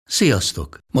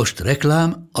Sziasztok! Most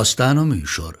reklám, aztán a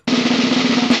műsor.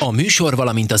 A műsor,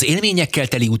 valamint az élményekkel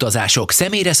teli utazások,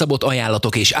 személyre szabott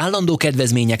ajánlatok és állandó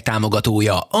kedvezmények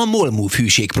támogatója a MOL Move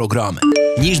hűségprogram.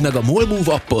 Nyisd meg a MOL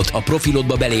Move appot, a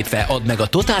profilodba belépve add meg a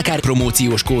Totalkár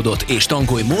promóciós kódot és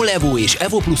tankolj MOL Evo és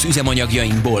Evo Plus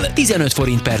üzemanyagjainkból 15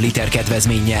 forint per liter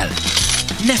kedvezménnyel.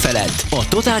 Ne feledd, a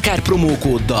Totalkár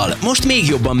promókóddal most még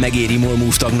jobban megéri MOL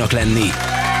Move tagnak lenni.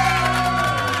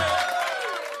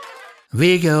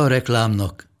 Vége a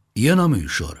reklámnak, jön a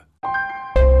műsor.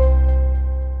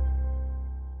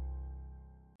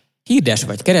 Hirdes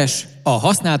vagy keres a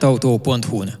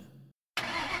használtautó.hu-n.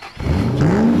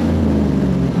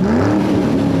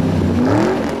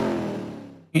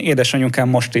 Édesanyukám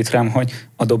most írt rám, hogy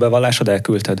adóbevallásod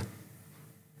elküldted.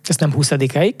 Ezt nem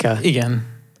 20-áig kell? Igen.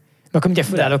 Akkor mindjárt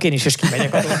fölállok én is, és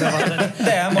kimegyek adóbevallani.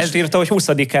 De most írta, hogy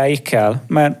 20-áig kell,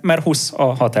 mert 20 a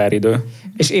határidő.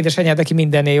 És édesanyád, aki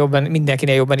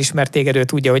mindenkinél jobban ismert téged, ő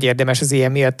tudja, hogy érdemes az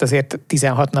ilyen miatt azért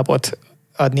 16 napot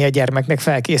adni a gyermeknek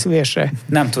felkészülésre?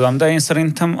 Nem tudom, de én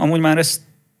szerintem amúgy már ezt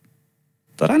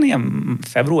talán ilyen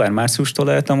február-márciustól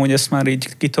lehet amúgy ezt már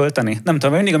így kitölteni. Nem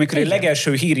tudom, mindig, amikor egy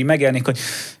legelső híri megjelenik, hogy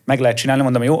meg lehet csinálni,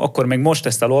 mondom, jó, akkor még most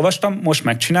ezt elolvastam, most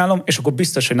megcsinálom, és akkor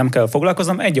biztos, hogy nem kell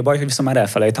foglalkoznom. Egy a baj, hogy viszont már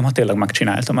elfelejtem, ha tényleg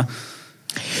megcsináltam.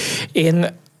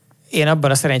 Én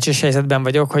abban a szerencsés helyzetben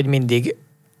vagyok, hogy mindig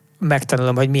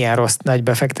megtanulom, hogy milyen rossz nagy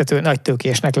befektető, nagy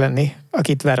tőkésnek lenni,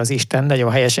 akit vár az Isten,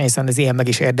 nagyon helyesen, hiszen az ilyen meg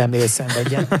is érdemli, hogy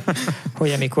szenvedjen.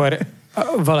 Hogy amikor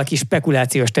valaki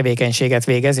spekulációs tevékenységet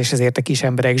végez, és ezért a kis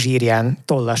emberek zsírján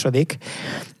tollasodik,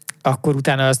 akkor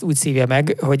utána azt úgy szívja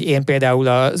meg, hogy én például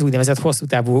az úgynevezett hosszú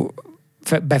távú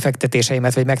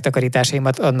befektetéseimet, vagy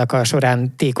megtakarításaimat annak a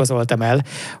során tékozoltam el,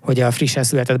 hogy a frissen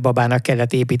született babának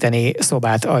kellett építeni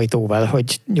szobát ajtóval,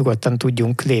 hogy nyugodtan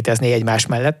tudjunk létezni egymás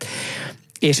mellett.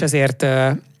 És ezért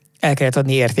el kellett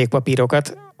adni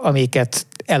értékpapírokat, amiket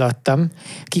eladtam,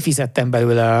 kifizettem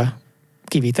belőle a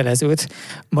kivitelezőt,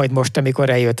 majd most, amikor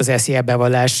eljött az SZIA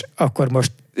bevallás, akkor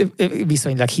most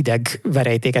viszonylag hideg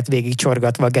verejtéket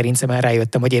végigcsorgatva a gerincemen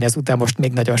rájöttem, hogy én ezután most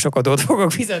még nagyon sok adót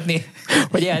fogok fizetni,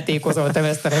 hogy eltékozoltam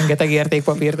ezt a rengeteg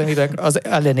értékpapírt, amit az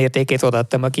ellenértékét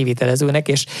odaadtam a kivitelezőnek,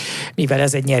 és mivel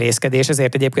ez egy nyerészkedés,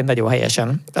 ezért egyébként nagyon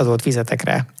helyesen adót fizetek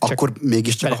rá. Akkor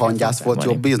mégiscsak a hangyász volt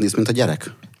jobb biznisz, mint a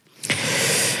gyerek?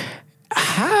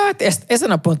 Hát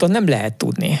ezen a ponton nem lehet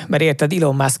tudni, mert érted,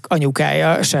 Elon Musk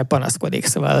anyukája se panaszkodik,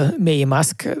 szóval May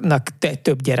Musknak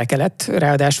több gyereke lett,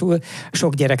 ráadásul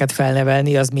sok gyereket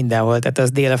felnevelni az mindenhol, tehát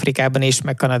az Dél-Afrikában is,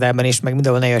 meg Kanadában is, meg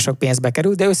mindenhol nagyon sok pénzbe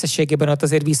kerül, de összességében ott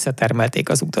azért visszatermelték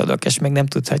az utódok, és még nem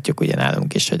tudhatjuk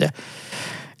ugyanálunk is, hogy a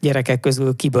gyerekek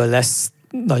közül kiből lesz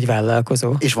nagy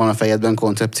vállalkozó. És van a fejedben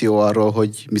koncepció arról,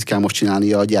 hogy mit kell most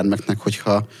csinálnia a gyermeknek,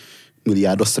 hogyha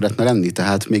milliárdos szeretne lenni,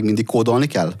 tehát még mindig kódolni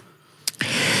kell?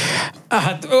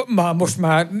 Hát most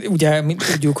már ugye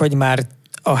tudjuk, hogy már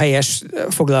a helyes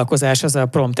foglalkozás az a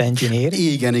prompt engineer.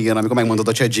 Igen, amikor megmondod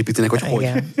a ChatGPT-nek, hogy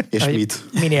igen. És hogy mit.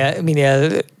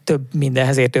 Minél több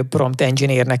mindenhez több prompt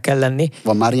engineernek kell lenni.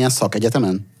 Van már ilyen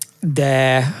szakegyetemen?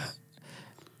 De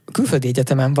külföldi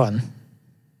egyetemen van.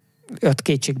 Ott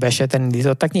kétségbe esetten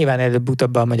indítottak. Nyilván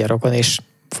előbb-utóbb a magyarokon is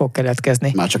fog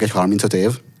keletkezni. Már csak egy 35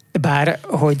 év? Bár,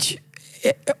 hogy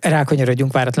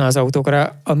rákanyarodjunk váratlan az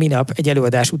autókra. A minap egy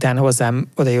előadás után hozzám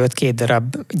odajött 2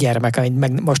 darab gyermek,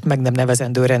 amit most meg nem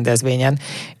nevezendő rendezvényen,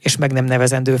 és meg nem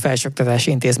nevezendő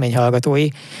felsőoktatási intézmény hallgatói,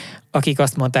 akik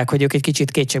azt mondták, hogy ők egy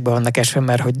kicsit kétségbe vannak esve,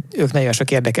 mert hogy ők nagyon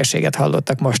sok érdekességet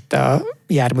hallottak most a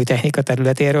járműtechnika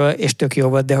területéről, és tök jó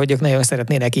volt, de hogy ők nagyon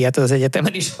szeretnének ilyet az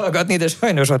egyetemen is hallgatni, de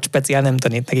sajnos ott speciál nem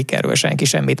tanít nekik erről senki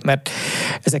semmit, mert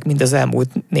ezek mind az elmúlt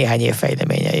néhány év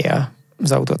fejleményei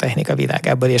az autótechnika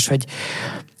világából, és hogy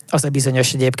az a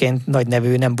bizonyos egyébként nagy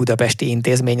nevű, nem budapesti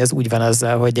intézmény, az úgy van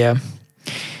azzal, hogy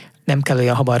nem kell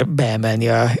olyan hamar beemelni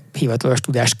a hivatalos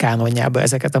tudás kánonjába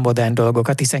ezeket a modern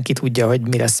dolgokat, hiszen ki tudja, hogy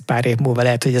mi lesz pár év múlva,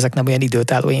 lehet, hogy ezek nem olyan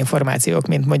időtálló információk,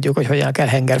 mint mondjuk, hogy hogyan kell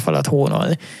hengerfalat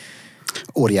hónolni.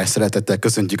 Óriás szeretettel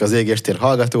köszöntjük az Égéstér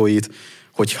hallgatóit,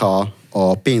 hogyha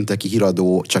a pénteki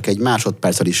híradó csak egy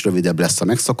másodperccel is rövidebb lesz a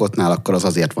megszokottnál, akkor az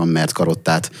azért van, mert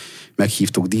Karottát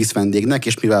meghívtuk díszvendégnek,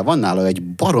 és mivel van nála egy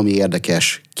baromi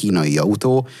érdekes kínai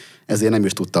autó, ezért nem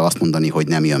is tudta azt mondani, hogy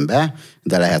nem jön be,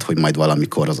 de lehet, hogy majd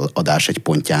valamikor az adás egy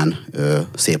pontján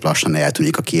szép lassan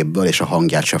eltűnik a képből, és a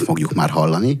hangját sem fogjuk már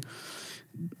hallani.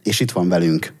 És itt van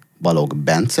velünk Balog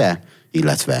Bence,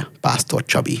 illetve Pásztor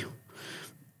Csabi.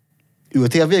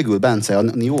 Ültél végül, Bence, a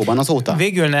Nióban azóta?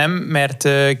 Végül nem, mert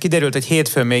kiderült, hogy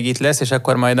hétfőn még itt lesz, és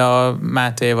akkor majd a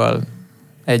Mátéval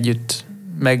együtt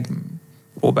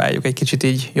megpróbáljuk egy kicsit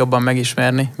így jobban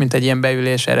megismerni, mint egy ilyen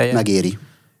beülés ereje. Megéri.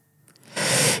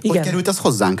 Igen. Hogy került ez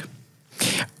hozzánk?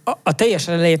 A teljes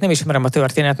elejét nem ismerem a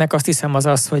történetnek, azt hiszem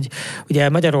az, hogy ugye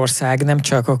Magyarország nem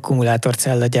csak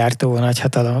akkumulátorcella gyártó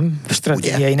nagyhatalom,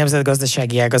 stratégiai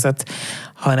nemzetgazdasági ágazat,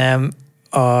 hanem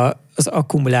az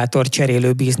akkumulátor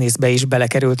cserélő bizniszbe is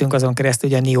belekerültünk azon keresztül,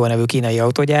 hogy a Nio nevű kínai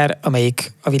autógyár,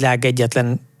 amelyik a világ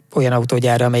egyetlen olyan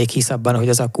autógyára, amelyik hisz abban, hogy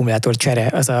az akkumulátor csere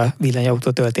az a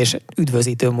villanyautó töltés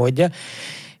üdvözítő módja,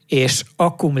 és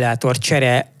akkumulátor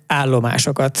csere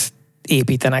állomásokat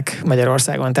építenek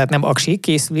Magyarországon. Tehát nem aksi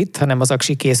készül itt, hanem az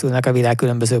aksi készülnek a világ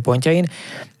különböző pontjain,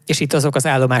 és itt azok az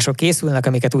állomások készülnek,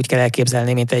 amiket úgy kell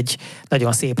elképzelni, mint egy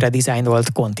nagyon szépre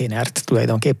dizájnolt konténert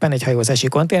tulajdonképpen, egy hajózási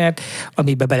konténert,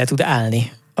 amiben bele tud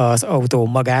állni az autó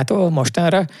magától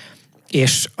mostanra,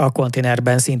 és a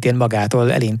konténerben szintén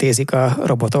magától elintézik a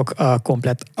robotok a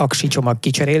komplett aksi csomag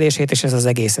kicserélését, és ez az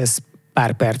egész, ez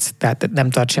pár perc, tehát nem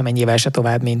tart semennyivel se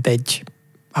tovább, mint egy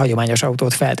hagyományos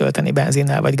autót feltölteni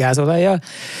benzinnel vagy gázolajjal.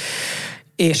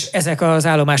 És ezek az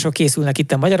állomások készülnek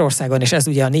itt Magyarországon, és ez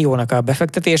ugye a Nio-nak a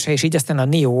befektetése, és így aztán a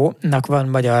Nio-nak van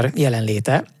magyar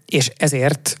jelenléte, és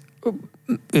ezért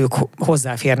ők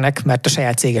hozzáférnek, mert a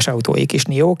saját céges autóik is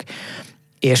Niók,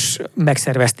 és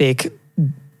megszervezték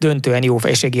döntően jó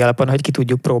fejségi alapon, hogy ki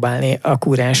tudjuk próbálni a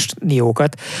kúrens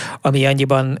Niókat, ami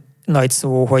annyiban nagy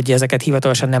szó, hogy ezeket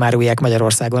hivatalosan nem árulják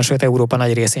Magyarországon, sőt Európa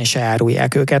nagy részén se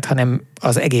árulják őket, hanem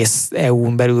az egész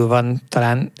EU-n belül van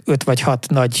talán 5 vagy 6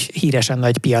 híresen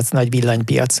nagy piac, nagy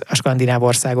villanypiac. A skandináv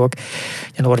országok,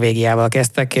 a Norvégiával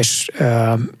kezdtek, és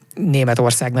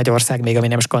Németország, nagy ország még, ami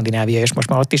nem Skandinávia, és most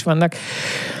már ott is vannak.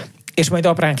 És majd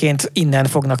apránként innen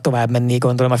fognak tovább menni,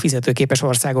 gondolom, a fizetőképes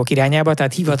országok irányába,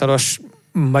 tehát hivatalos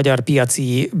magyar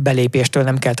piaci belépéstől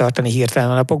nem kell tartani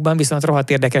hirtelen a napokban, viszont rohadt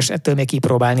érdekes ettől még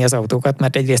kipróbálni az autókat,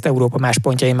 mert egyrészt Európa más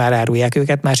pontjain már árulják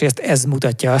őket, másrészt ez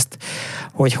mutatja azt,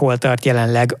 hogy hol tart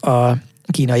jelenleg a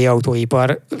kínai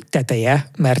autóipar teteje,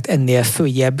 mert ennél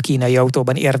följebb kínai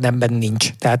autóban érdemben nincs.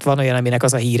 Tehát van olyan, aminek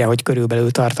az a híre, hogy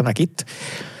körülbelül tartanak itt,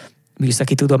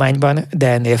 műszaki tudományban, de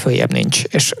ennél följebb nincs.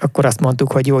 És akkor azt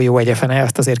mondtuk, hogy jó egyefene,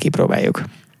 azt azért kipróbáljuk.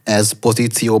 Ez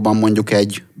pozícióban mondjuk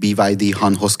egy BYD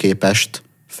HAN-hoz képest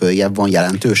följebb van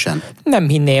jelentősen? Nem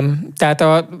hinném.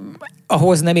 Tehát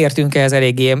ahhoz nem értünk ehhez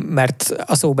eléggé, mert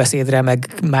a szóbeszédre,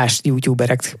 meg más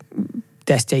youtuberek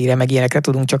tesztjeire, meg ilyenekre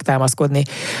tudunk csak támaszkodni,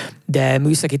 de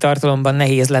műszaki tartalomban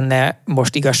nehéz lenne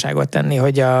most igazságot tenni,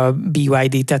 hogy a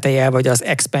BYD teteje, vagy az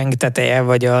Xpeng teteje,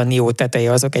 vagy a Nio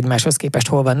teteje, azok egymáshoz képest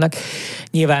hol vannak.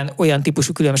 Nyilván olyan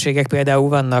típusú különbségek például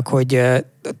vannak, hogy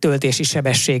töltési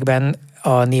sebességben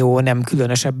a Nio nem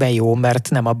különösebben jó, mert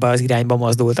nem abba az irányba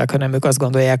mozdultak, hanem ők azt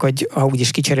gondolják, hogy ha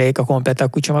úgyis kicserélik a komplett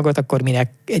akkucsomagot, akkor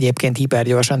minek egyébként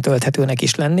hipergyorsan tölthetőnek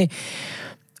is lenni,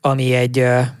 ami egy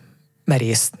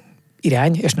merész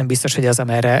irány, és nem biztos, hogy az,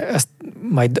 amerre ezt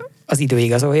majd az idő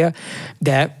igazolja,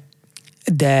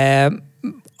 de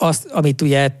azt, amit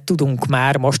ugye tudunk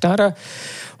már mostanra,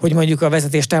 hogy mondjuk a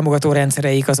vezetés támogató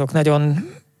rendszereik azok nagyon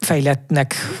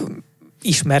fejlettnek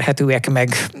ismerhetőek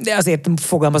meg, de azért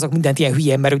fogalmazok mindent ilyen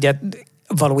hülyén, mert ugye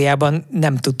valójában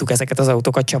nem tudtuk ezeket az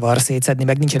autókat csavar szétszedni,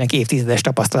 meg nincsenek évtizedes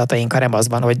tapasztalataink, hanem az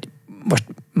van, hogy most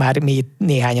már mi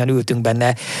néhányan ültünk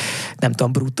benne, nem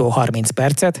tudom, bruttó 30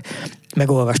 percet,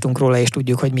 megolvastunk róla, és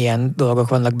tudjuk, hogy milyen dolgok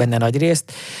vannak benne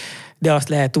nagyrészt, de azt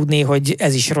lehet tudni, hogy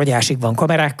ez is rogyásig van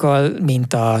kamerákkal,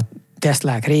 mint a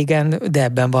Teslák régen, de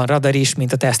ebben van radar is,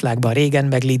 mint a Teslákban régen,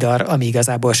 meg lidar, ami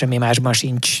igazából semmi másban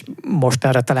sincs.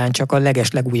 Mostanra talán csak a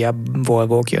legújabb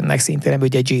Volvók jönnek szintén,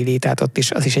 ugye Geely, tehát ott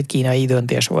is az is egy kínai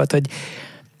döntés volt, hogy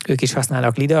ők is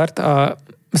használnak lidart a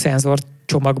szenzor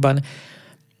csomagban,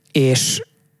 és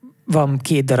van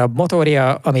 2 darab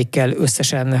motorja, amikkel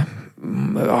összesen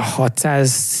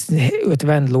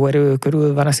 650 lóerő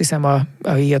körül van, azt hiszem a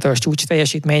hivatalos csúcs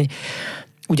teljesítmény.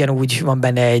 Ugyanúgy van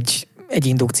benne egy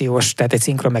indukciós, tehát egy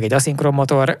szinkron meg egy aszinkron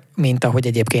motor, mint ahogy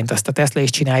egyébként azt a Tesla is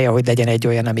csinálja, hogy legyen egy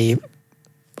olyan, ami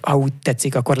ha úgy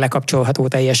tetszik, akkor lekapcsolható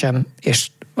teljesen, és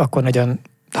akkor nagyon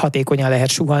hatékonyan lehet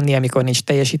suhanni, amikor nincs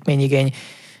teljesítményigény,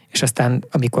 és aztán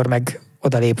amikor meg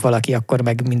odalép valaki, akkor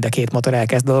meg mind a 2 motor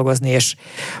elkezd dolgozni, és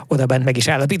odabent meg is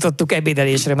állapítottuk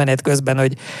ebédelésre menet közben,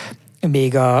 hogy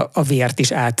még a vért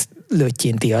is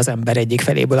átlöttyinti az ember egyik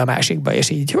feléből a másikba, és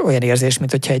így olyan érzés,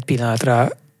 mint hogyha egy pillanatra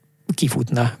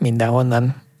kifutna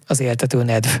mindenhonnan az éltető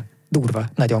nedv. Durva,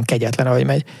 nagyon kegyetlen, ahogy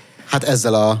megy. Hát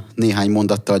ezzel a néhány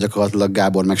mondattal gyakorlatilag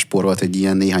Gábor megspórolt egy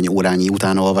ilyen néhány órányi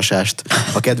utánolvasást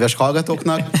a kedves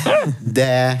hallgatóknak,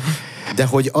 de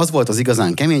hogy az volt az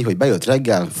igazán kemény, hogy bejött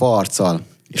reggel farccal,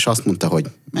 és azt mondta, hogy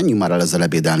menjünk már el ezzel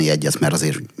ebédelni egyet, mert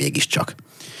azért mégiscsak.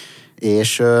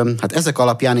 És hát ezek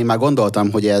alapján én már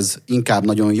gondoltam, hogy ez inkább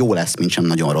nagyon jó lesz, mint sem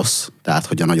nagyon rossz. Tehát,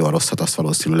 hogy a nagyon rosszat azt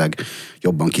valószínűleg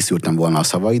jobban kiszűrtem volna a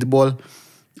szavaidból.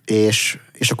 És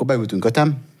akkor beültünk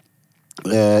 5-en,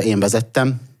 én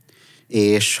vezettem,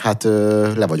 és hát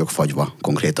le vagyok fagyva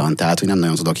konkrétan, tehát hogy nem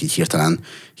nagyon tudok így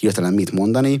hirtelen mit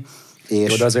mondani. És...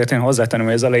 Jó, de azért én hozzátenném,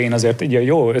 hogy az elején azért így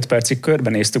jó 5 percig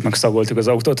körbenéztük, meg szagoltuk az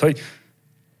autót, hogy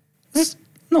ez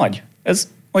nagy, ez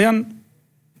olyan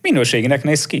minőségének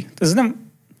néz ki. Ez nem,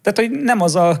 tehát, hogy nem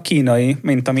az a kínai,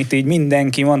 mint amit így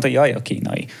mindenki mondta, hogy jaj, a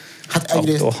kínai. Hát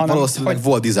egyrészt autó, valószínűleg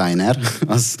volt designer,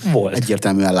 az volt.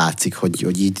 Egyértelműen látszik,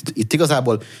 hogy itt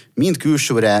igazából mind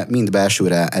külsőre, mind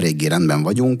belsőre eléggé rendben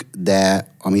vagyunk, de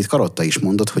amit Karotta is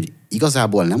mondott, hogy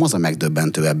igazából nem az a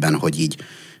megdöbbentő ebben, hogy így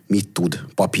mit tud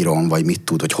papíron, vagy mit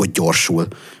tud, hogy gyorsul,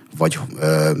 vagy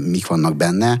mik vannak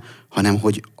benne, hanem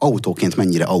hogy autóként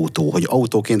mennyire autó, hogy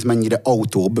autóként mennyire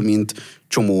autóbb, mint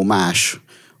csomó más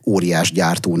óriás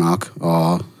gyártónak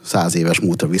a 100 éves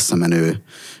múltra visszamenő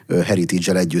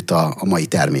heritage-el együtt a mai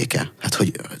terméke. Hát,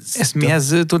 hogy ezt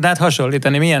mihez tudnád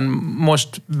hasonlítani? Milyen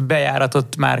most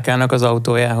bejáratott márkának az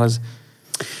autójához?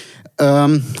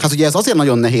 Hát ugye ez azért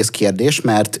nagyon nehéz kérdés,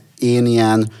 mert én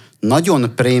ilyen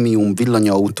nagyon prémium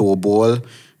villanyautóból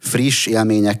friss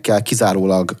élményekkel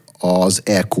kizárólag az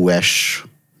EQS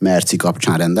merci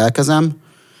kapcsán rendelkezem,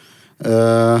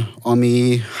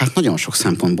 ami hát nagyon sok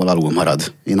szempontból alul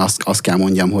marad. Én azt kell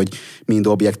mondjam, hogy mind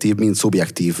objektív, mind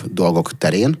szubjektív dolgok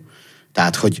terén.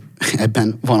 Tehát, hogy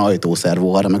ebben van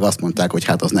ajtószervó, arra meg azt mondták, hogy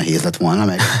hát az nehéz lett volna,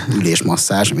 meg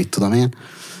ülésmasszázs, mit tudom én.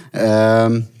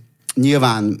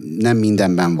 Nyilván nem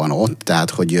mindenben van ott, tehát,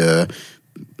 hogy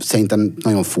szerintem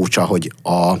nagyon furcsa, hogy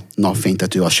a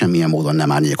napfénytető az semmilyen módon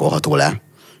nem árnyékolható le.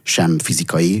 Sem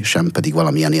fizikai, sem pedig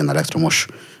valamilyen ilyen elektromos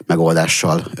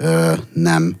megoldással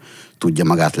nem tudja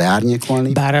magát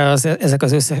leárnyékolni. Bár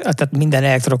tehát minden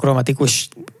elektrokromatikus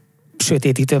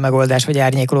sötétítő megoldás, vagy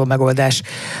árnyékoló megoldás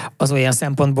az olyan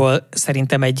szempontból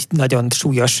szerintem egy nagyon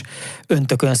súlyos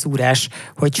öntökönszúrás,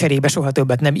 hogy cserébe soha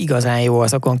többet nem igazán jó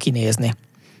azokon kinézni.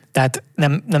 Tehát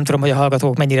nem tudom, hogy a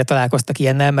hallgatók mennyire találkoztak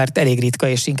ilyennel, mert elég ritka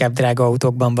és inkább drága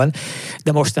autókban van.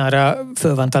 De mostanra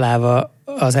föl van találva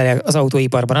az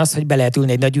autóiparban az, hogy be lehet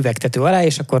ülni egy nagy üvegtető alá,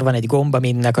 és akkor van egy gomb,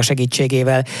 aminek a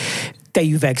segítségével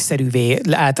tejüvegszerűvé,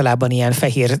 általában ilyen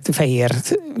fehér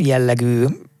jellegű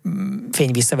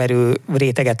fényvisszaverő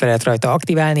réteget lehet rajta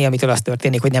aktiválni, amitől az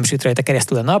történik, hogy nem süt rajta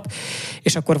keresztül a nap,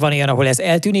 és akkor van olyan, ahol ez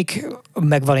eltűnik,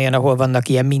 meg van olyan, ahol vannak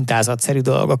ilyen mintázatszerű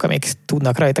dolgok, amik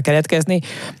tudnak rajta keletkezni,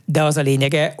 de az a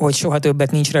lényege, hogy soha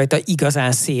többet nincs rajta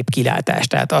igazán szép kilátás.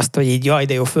 Tehát azt, hogy így jaj,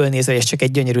 de jó, fölnézel, és csak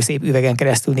egy gyönyörű szép üvegen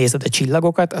keresztül nézed a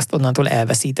csillagokat, azt onnantól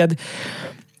elveszíted.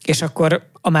 És akkor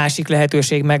a másik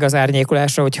lehetőség meg az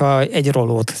árnyékolásra, hogyha egy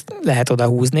rollót lehet oda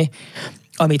húzni,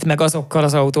 amit meg azokkal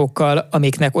az autókkal,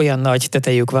 amiknek olyan nagy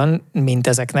tetejük van, mint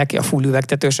ezeknek, a full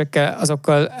üvegtetősekkel,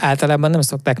 azokkal általában nem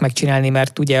szokták megcsinálni,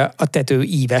 mert ugye a tető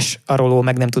íves, a rolló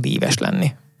meg nem tud íves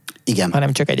lenni. Igen.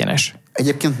 Hanem csak egyenes.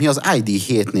 Egyébként mi az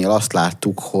ID7-nél azt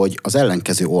láttuk, hogy az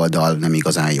ellenkező oldal nem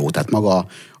igazán jó. Tehát maga,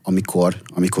 amikor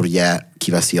ugye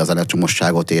kiveszi az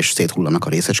elektromosságot és széthullanak a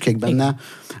részecskék benne,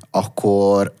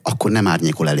 akkor nem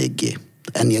árnyékol eléggé.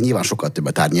 Ennél nyilván sokkal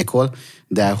többet árnyékol,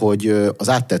 de hogy az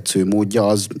áttetsző módja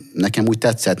az nekem úgy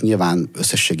tetszett, nyilván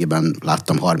összességében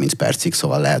láttam 30 percig,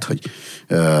 szóval lehet, hogy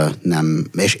nem,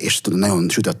 és nagyon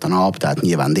sütött a nap, tehát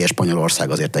nyilván Dél-Spanyolország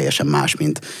azért teljesen más,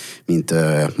 mint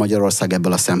Magyarország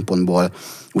ebből a szempontból,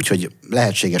 úgyhogy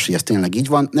lehetséges, hogy ez tényleg így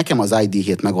van. Nekem az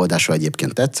ID7 megoldása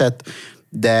egyébként tetszett,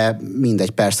 de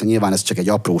mindegy, persze, nyilván ez csak egy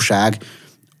apróság.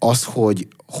 Az,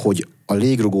 hogy a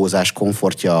légrugózás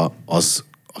komfortja az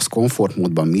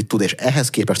komfortmódban mit tud, és ehhez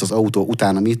képest az autó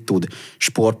utána mit tud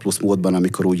Sport Plus módban,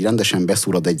 amikor úgy rendesen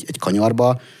beszúrod egy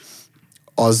kanyarba,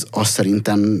 az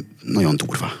szerintem nagyon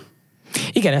durva.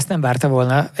 Igen, ezt nem várta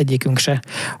volna egyikünk se.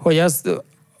 Hogy az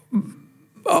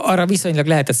arra viszonylag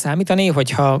lehetett számítani,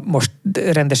 hogyha most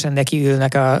rendesen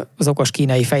nekiülnek az okos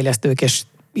kínai fejlesztők, és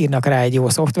írnak rá egy jó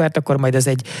szoftvert, akkor majd ez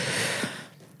egy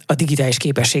a digitális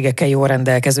képességekkel jól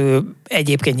rendelkező,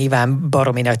 egyébként nyilván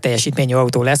baromi nagy teljesítményű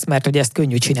autó lesz, mert hogy ezt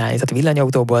könnyű csinálni. Tehát a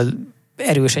villanyautóból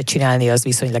erőset csinálni az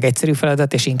viszonylag egyszerű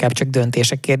feladat, és inkább csak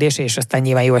döntések kérdése, és aztán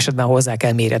nyilván jó esetben hozzá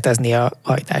kell méretezni a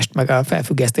hajtást, meg a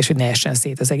felfüggesztést, hogy ne essen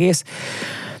szét az egész.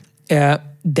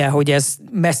 De hogy ez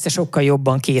messze sokkal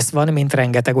jobban kész van, mint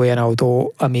rengeteg olyan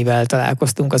autó, amivel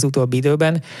találkoztunk az utóbbi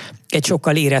időben. Egy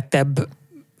sokkal érettebb,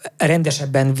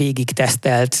 rendesebben végig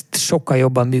tesztelt, sokkal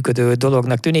jobban működő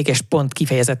dolognak tűnik, és pont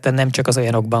kifejezetten nem csak az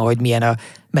olyanokban, hogy milyen a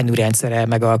menürendszere,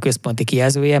 meg a központi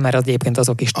kijelzője, mert az egyébként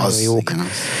azok is nagyon jók. Igen,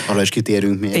 arra is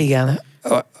kitérünk még. Igen,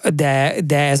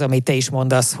 de ez, amit te is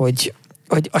mondasz, hogy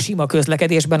a sima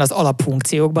közlekedésben, az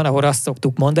alapfunkciókban, ahol azt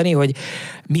szoktuk mondani, hogy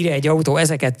mire egy autó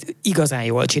ezeket igazán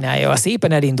jól csinálja.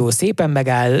 Szépen elindul, szépen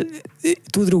megáll,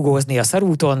 tud rugózni a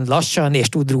szarúton lassan, és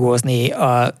tud rugózni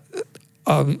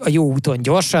a jó úton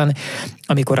gyorsan,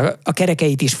 amikor a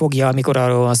kerekeit is fogja, amikor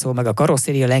arról van szó, meg a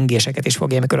karosszéria lengéseket is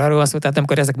fogja, amikor arról van szó, tehát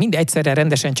amikor ezek mind egyszerre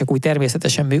rendesen, csak úgy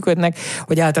természetesen működnek,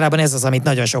 hogy általában ez az, amit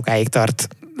nagyon sokáig tart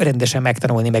rendesen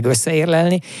megtanulni, meg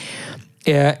összeérlelni,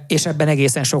 és ebben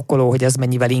egészen sokkoló, hogy ez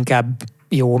mennyivel inkább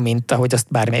jó, mint ahogy azt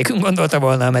bármelyikünk gondolta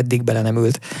volna, ameddig bele nem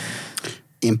ült.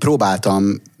 Én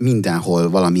próbáltam mindenhol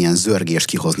valamilyen zörgést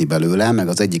kihozni belőle, meg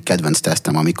az egyik kedvenc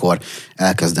tesztem, amikor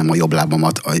elkezdem a jobb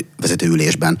lábamat a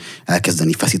vezetőülésben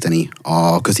elkezdeni feszíteni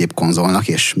a középkonzolnak,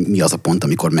 és mi az a pont,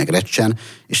 amikor megrecsen,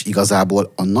 és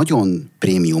igazából a nagyon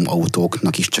prémium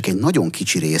autóknak is csak egy nagyon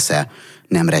kicsi része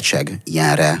nem recseg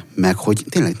ilyenre, meg hogy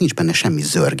tényleg nincs benne semmi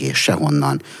zörgés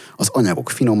sehonnan. Az anyagok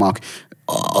finomak,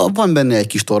 van benne egy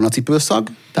kis tornacipőszag,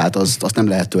 tehát azt nem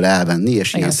lehet tőle elvenni,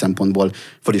 és ilyen szempontból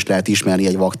fel is lehet ismerni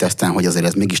egy vakteszten, hogy azért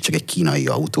ez mégiscsak egy kínai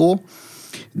autó,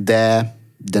 de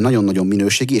nagyon-nagyon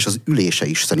minőségi, és az ülése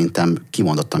is szerintem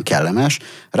kimondottan kellemes.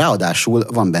 Ráadásul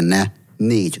van benne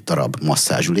 4 darab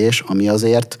masszázsülés, ami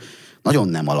azért nagyon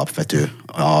nem alapvető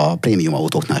a prémium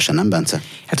autóknál sem, nem, Bence?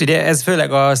 Hát ugye ez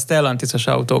főleg a Stellantisos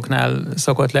autóknál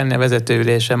szokott lenni a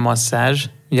vezetőülésen masszázs,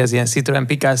 ugye az ilyen Citroen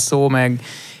Picasso, meg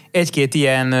egy-két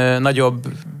ilyen nagyobb,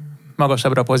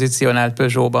 magasabbra pozícionált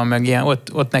Peugeotban, meg ilyen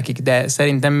ott nekik, de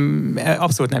szerintem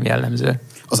abszolút nem jellemző.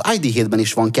 Az ID7-ben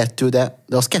is van 2, de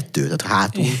az 2, tehát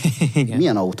hátul.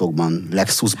 Milyen autókban?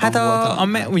 Lexusban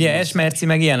Hát ugye S-merci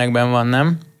meg ilyenekben van,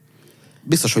 nem?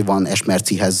 Biztos, hogy van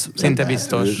S-mercihez. Szinte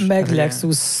biztos. Meg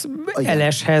Lexus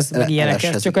LS-hez, meg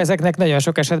ilyenekhez, csak ezeknek nagyon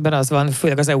sok esetben az van,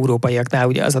 főleg az európaiaknál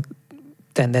ugye az a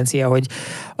tendencia, hogy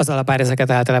az alapár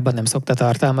ezeket általában nem szokta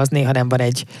tartalmazni, hanem van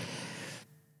egy,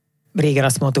 régen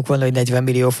azt mondtuk volna, hogy 40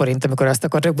 millió forint, amikor azt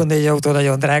akartak mondani, hogy egy autó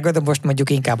nagyon drága, de most mondjuk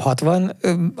inkább 60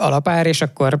 alapár, és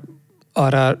akkor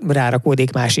arra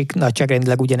rárakódik másik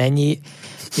nagyságrendileg ugyanennyi,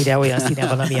 mire olyan színe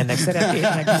van, amilyennek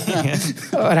szeretnének.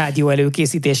 A rádió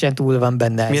előkészítésen túl van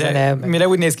benne. Mire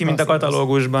úgy néz ki, mint a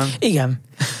katalógusban. Igen.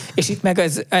 És itt meg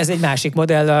ez egy másik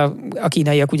modell, a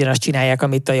kínaiak ugyanazt csinálják,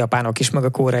 amit a japánok is, meg a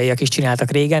koreaiak is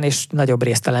csináltak régen, és nagyobb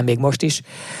részt talán még most is,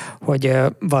 hogy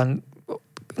van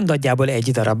nagyjából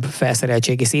egy darab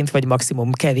felszereltségi szint, vagy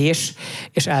maximum kevés,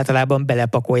 és általában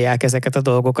belepakolják ezeket a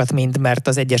dolgokat mind, mert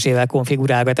az egyesével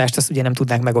konfigurálgatást azt ugye nem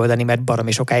tudnák megoldani, mert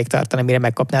baromi sokáig tartana, mire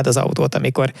megkapnád az autót,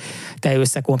 amikor te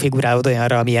összekonfigurálod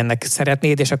olyanra, amilyennek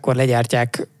szeretnéd, és akkor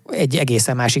legyártják egy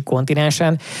egészen másik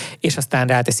kontinensen, és aztán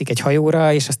ráteszik egy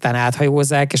hajóra, és aztán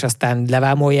áthajózzák, és aztán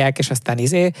levámolják, és aztán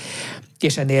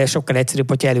és ennél sokkal egyszerűbb,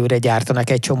 hogyha előre gyártanak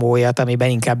egy csomó olyat, amiben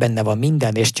inkább benne van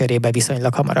minden, és cserébe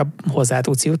viszonylag hamarabb hozzá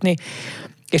tudsz jutni.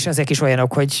 És ezek is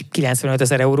olyanok, hogy 95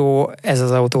 000 euró ez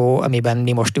az autó, amiben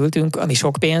mi most ültünk, ami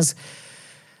sok pénz,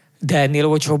 de ennél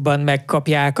olcsóbban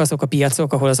megkapják azok a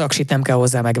piacok, ahol az aksit nem kell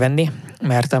hozzá megvenni,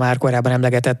 mert a már korábban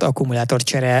emlegetett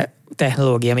akkumulátorcsere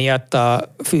technológia miatt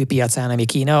a főpiacán, ami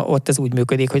Kína, ott ez úgy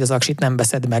működik, hogy az aksit nem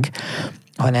veszed meg,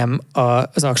 hanem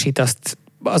az aksit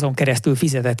azon keresztül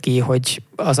fizeted ki, hogy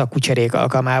az akkucserék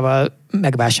alkalmával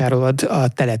megvásárolod a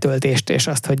teletöltést, és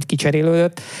azt, hogy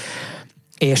kicserélődött,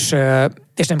 és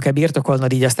nem kell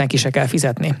birtokolnod, így aztán ki se kell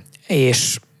fizetni.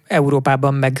 És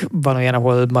Európában meg van olyan,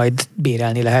 ahol majd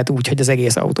bérelni lehet úgy, hogy az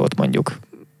egész autót mondjuk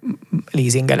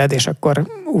leasingeled, és akkor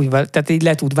úgy, tehát így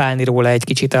le tud válni róla egy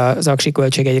kicsit az aksi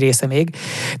költség egy része még,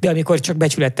 de amikor csak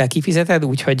becsülettel kifizeted,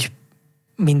 úgyhogy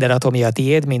minden atomja a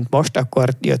tiéd, mint most, akkor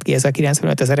jött ki ez a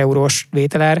 95 000 eurós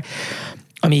vételár,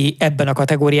 ami ebben a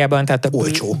kategóriában, tehát a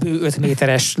bő 5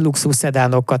 méteres luxus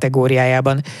szedánok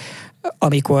kategóriájában,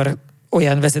 amikor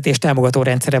olyan vezetés támogató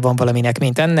rendszere van valaminek,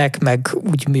 mint ennek, meg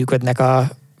úgy működnek a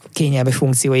kényelmi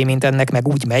funkciói, mint ennek, meg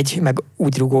úgy megy, meg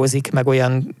úgy rugózik, meg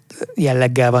olyan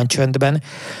jelleggel van csöndben,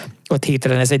 ott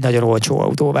hirtelen ez egy nagyon olcsó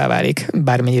autóvá válik.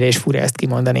 Bármennyire is fura ezt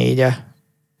kimondani így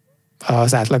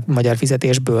az átlag magyar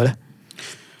fizetésből.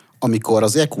 Amikor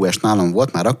az EQS nálam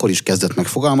volt, már akkor is kezdett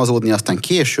megfogalmazódni, aztán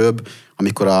később,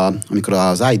 amikor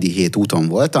az ID7 úton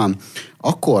voltam,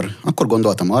 akkor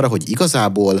gondoltam arra, hogy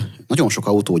igazából nagyon sok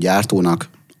autógyártónak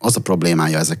az a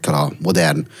problémája ezekkel a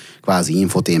modern kvázi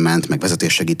infotainment, meg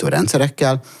vezetéssegítő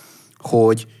rendszerekkel,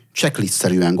 hogy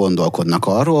checklist-szerűen gondolkodnak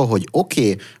arról, hogy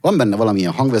oké, van benne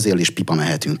valamilyen hangvezérlés, pipa,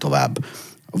 mehetünk tovább.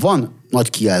 Van nagy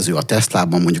kijelző a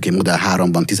Teslában, mondjuk egy Model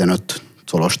 3-ban 15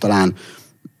 colos talán,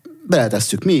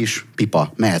 beletesszük mi is,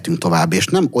 pipa, mehetünk tovább, és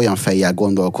nem olyan fejjel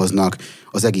gondolkoznak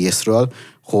az egészről,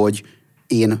 hogy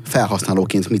én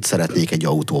felhasználóként mit szeretnék egy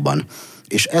autóban.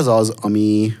 És ez az,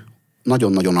 ami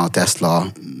nagyon-nagyon a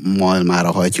Tesla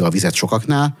malmára hajtja a vizet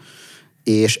sokaknál,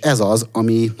 és ez az,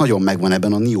 ami nagyon megvan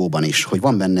ebben a Nioban is, hogy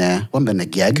van benne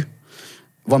geg,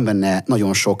 van benne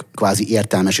nagyon sok kvázi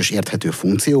értelmes és érthető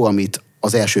funkció, amit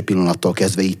az első pillanattól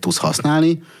kezdve így tudsz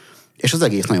használni, és az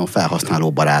egész nagyon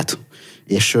felhasználóbarát.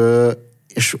 És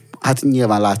hát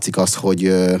nyilván látszik az,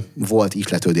 hogy volt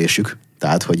ihletődésük,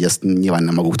 tehát hogy ezt nyilván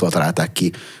nem maguktól találták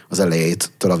ki az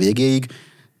elejétől a végéig,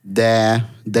 de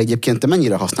egyébként te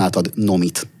mennyire használtad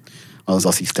Nomit, az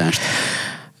asszisztenst?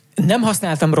 Nem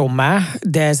használtam rommá,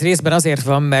 de ez részben azért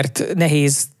van, mert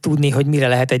nehéz tudni, hogy mire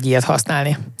lehet egy ilyet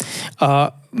használni.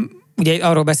 Ugye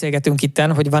arról beszélgetünk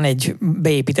itten, hogy van egy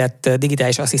beépített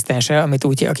digitális asszisztense,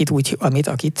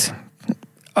 akit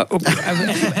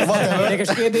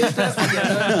érdekes kérdés lesz.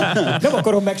 Nem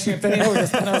akarom megsérteni, hogy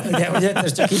aztán azt mondja, hogy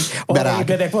ez csak így arra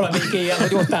ébredek valamelyik éjjel,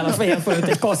 hogy ott áll a fejem fölött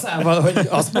egy kaszával, hogy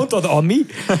azt mondod, ami.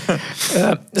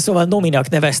 Szóval Nominak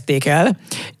nevezték el,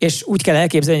 és úgy kell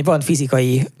elképzelni, hogy van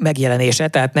fizikai megjelenése,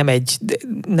 tehát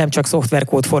nem csak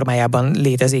szoftverkód formájában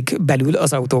létezik belül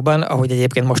az autóban, ahogy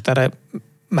egyébként mostanra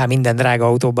már minden drága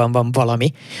autóban van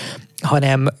valami,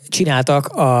 hanem csináltak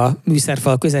a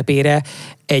műszerfal közepére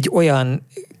egy olyan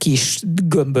kis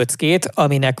gömböckét,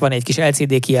 aminek van egy kis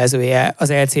LCD kijelzője,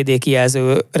 az LCD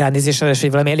kijelző ránézésre,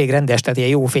 hogy valami elég rendes, tehát ilyen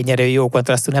jó fényerő, jó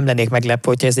kontrasztú, nem lennék meglepve,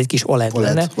 hogyha ez egy kis OLED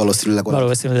lenne.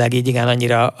 Valószínűleg így igen,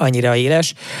 annyira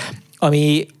éles.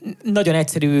 Ami nagyon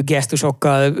egyszerű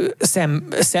gesztusokkal,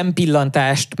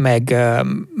 szempillantást,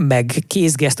 meg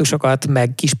kézgesztusokat,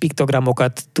 meg kis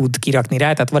piktogramokat tud kirakni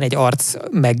rá, tehát van egy arc,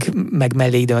 meg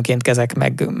mellé időnként kezek,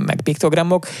 meg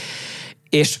piktogramok,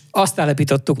 és azt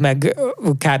állapítottuk meg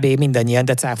kb. Mindannyian,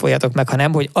 de cáfoljatok meg, ha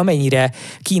nem, hogy amennyire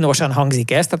kínosan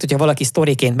hangzik ez, tehát hogyha valaki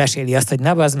sztoriként meséli azt, hogy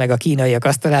na bazd meg, a kínaiak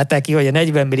azt találták ki, hogy a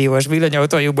 40 milliós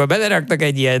villanyautójukba beleraktak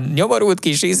egy ilyen nyomorult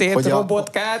kis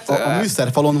robotkát. A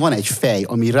műszerfalon van egy fej,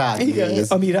 ami rád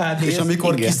néz. Ami rád néz. És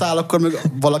amikor kiszáll, akkor meg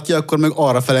valaki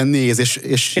arrafele néz,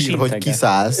 és sír, hogy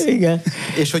kiszállsz. Igen.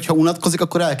 És hogyha unatkozik,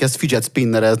 akkor elkezd fidget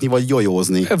spinnerezni, vagy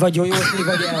jojózni. Vagy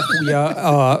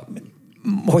elfújja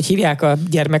hogy hívják a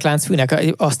gyermekláncfűnek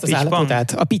azt az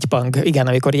állapotát? A pittypang, igen,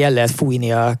 amikor el lehet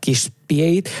fújni a kis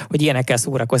piait, hogy ilyenekkel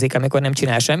szórakozik, amikor nem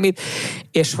csinál semmit,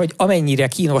 és hogy amennyire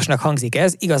kínosnak hangzik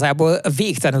ez, igazából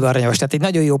végtelenül aranyos, tehát egy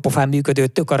nagyon jó pofán működő,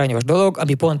 tök aranyos dolog,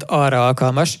 ami pont arra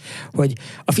alkalmas, hogy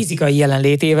a fizikai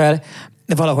jelenlétével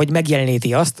valahogy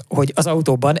megjeleníti azt, hogy az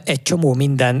autóban egy csomó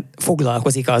minden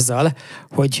foglalkozik azzal,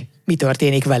 hogy mi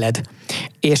történik veled.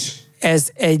 És ez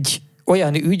egy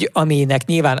olyan ügy, aminek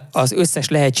nyilván az összes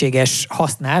lehetséges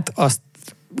hasznát azt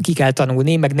ki kell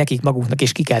tanulni, meg nekik maguknak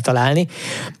is ki kell találni,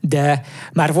 de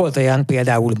már volt olyan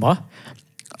például ma,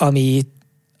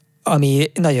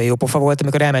 ami nagyon jó pofa volt,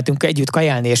 amikor elmentünk együtt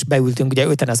kajálni, és beültünk ugye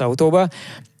 5-en az autóba,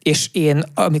 és én,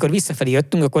 amikor visszafelé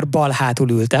jöttünk, akkor bal hátul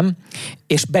ültem,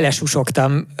 és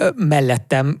belesusogtam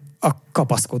mellettem a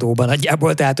kapaszkodóban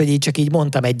nagyjából, tehát hogy így csak így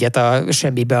mondtam egyet a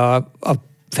semmibe a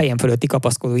fejem fölötti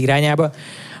kapaszkodó irányába,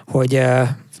 hogy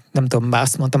nem tudom,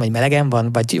 azt mondtam, hogy melegen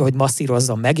van, vagy hogy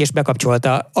masszírozzon meg, és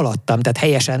bekapcsolta alattam, tehát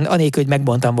helyesen, anélkül, hogy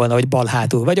megmondtam volna, hogy bal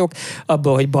hátul vagyok,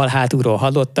 abból, hogy bal hátulról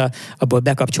hallotta, abból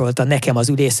bekapcsolta nekem az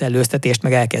ülésszellőztetést,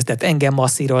 meg elkezdett engem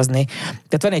masszírozni.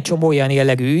 Tehát van egy csomó olyan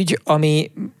jellegű ügy,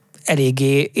 ami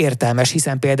eléggé értelmes,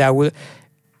 hiszen például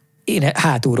én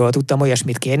hátulról tudtam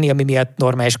olyasmit kérni, ami miatt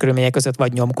normális körülmények között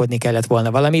vagy nyomkodni kellett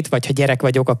volna valamit, vagy ha gyerek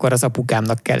vagyok, akkor az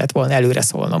apukámnak kellett volna előre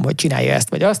szólnom, hogy csinálja ezt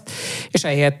vagy azt, és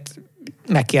ehelyett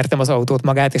megkértem az autót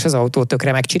magát, és az autó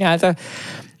tökre megcsinálta,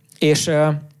 és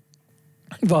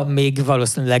van még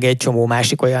valószínűleg egy csomó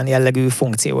másik olyan jellegű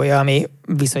funkciója, ami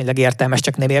viszonylag értelmes,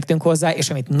 csak nem értünk hozzá, és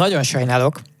amit nagyon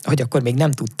sajnálok, hogy akkor még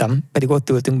nem tudtam, pedig ott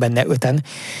ültünk benne 5-en,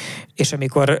 és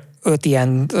amikor 5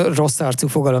 ilyen rossz arcú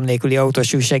fogalom nélküli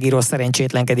autós újságíró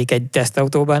szerencsétlenkedik egy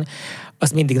tesztautóban,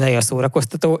 az mindig nagyon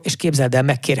szórakoztató, és képzeld el,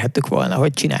 megkérhettük volna,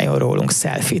 hogy csináljon rólunk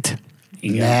selfie-t.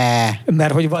 Igen.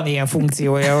 Mert hogy van ilyen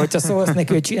funkciója, hogyha szólsz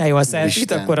neki, hogy csináljon a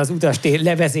selfie-t, akkor az utastér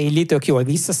levezényli, tök jól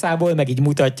visszaszámol, meg így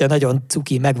mutatja, nagyon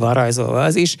cuki, meg van rajzolva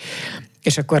az is,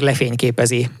 és akkor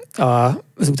lefényképezi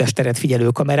az utasteret figyelő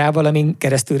kamerával, amin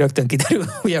keresztül rögtön kiderül,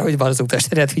 ugye, hogy van az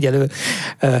utasteret figyelő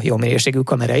jó minőségű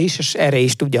kamera is, és erre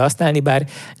is tudja használni, bár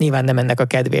nyilván nem ennek a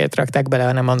kedvéért rakták bele,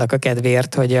 hanem annak a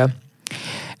kedvéért, hogy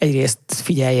egyrészt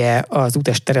figyelje az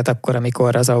utasteret akkor,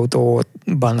 amikor az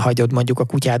autóban hagyod mondjuk a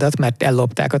kutyádat, mert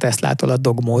ellopták a Teslától a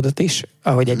dog módot is,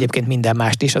 ahogy egyébként minden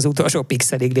mást is az utolsó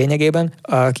pixelig lényegében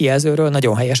a kijelzőről,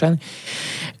 nagyon helyesen.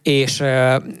 És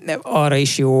arra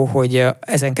is jó, hogy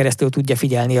ezen keresztül tudja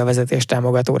figyelni a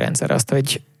vezetéstámogató rendszer azt,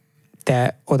 hogy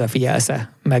te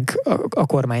odafigyelsz-e, meg a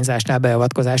kormányzásnál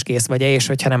beavatkozás kész vagy-e, és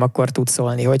hogyha nem, akkor tudsz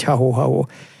szólni, hogy ha-hó.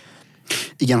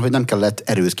 Igen, hogy nem kellett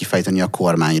erőt kifejteni a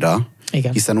kormányra,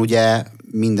 igen. Hiszen ugye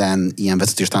minden ilyen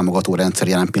vezetés támogató rendszer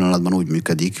jelen pillanatban úgy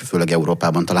működik, főleg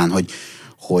Európában talán,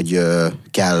 hogy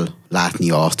kell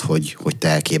látnia azt, hogy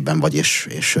te képben vagy,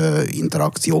 és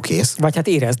interakciókész. Vagy hát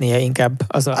éreznie inkább.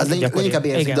 Inkább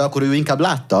érzi, de akkor ő inkább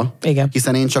látta, igen.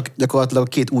 Hiszen én csak gyakorlatilag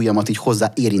 2 ujjamat így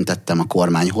hozzá érintettem a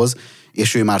kormányhoz,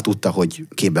 és ő már tudta, hogy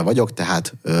képbe vagyok,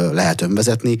 tehát lehet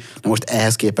önvezetni. Na most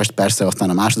ehhez képest persze aztán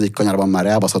a második kanyarban már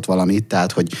elbaszott valamit,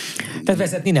 tehát hogy... Tehát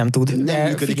vezetni nem tud,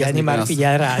 de figyelni már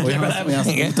figyel rá.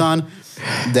 Olyan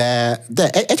de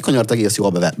egy kanyart egész jól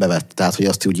bevett, tehát hogy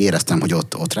azt úgy éreztem, hogy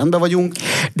ott rendben vagyunk.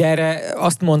 De erre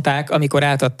azt mondták, amikor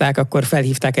átadták, akkor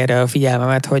felhívták erre a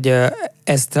figyelmemet, hogy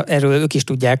erről ők is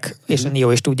tudják, és a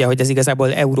Nio is tudja, hogy ez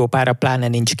igazából Európára pláne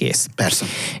nincs kész. Persze.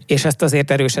 És ezt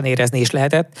azért erősen érezni is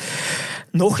lehetett.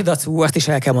 Dacu, azt is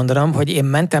el kell mondanom, hogy én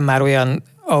mentem már olyan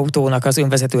autónak az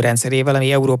önvezető rendszerével,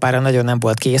 ami Európára nagyon nem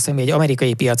volt kész, ami egy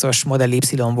amerikai piacos Model Y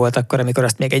volt akkor, amikor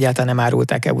azt még egyáltalán nem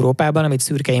árulták Európában, amit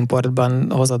szürke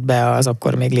importban hozott be az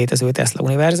akkor még létező Tesla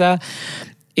Universal,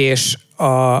 és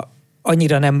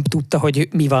annyira nem tudta, hogy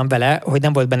mi van vele, hogy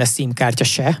nem volt benne SIM-kártya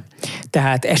se,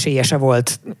 tehát esélye se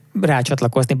volt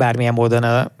rácsatlakozni bármilyen módon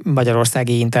a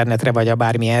magyarországi internetre, vagy a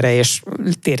bármilyenre, és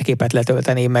térképet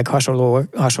letölteni, meg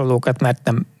hasonlókat, mert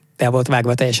nem el volt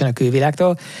vágva teljesen a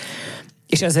külvilágtól.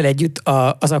 És ezzel együtt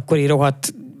az akkori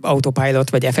rohadt Autopilot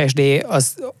vagy FSD,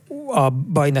 az a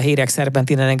bajna hérek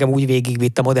szerpentinen engem úgy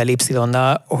végigvitt a Model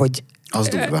Y-nal, hogy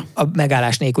a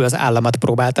megállás nélkül az államat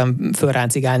próbáltam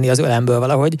fölráncigálni az ölemből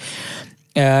valahogy,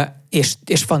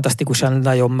 és fantasztikusan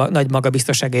nagy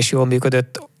magabiztosság és jól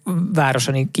működött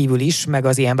városon kívül is, meg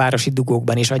az ilyen városi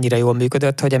dugókban is annyira jól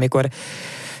működött, hogy amikor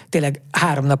tényleg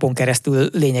 3 napon keresztül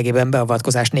lényegében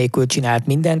beavatkozás nélkül csinált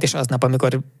mindent, és aznap,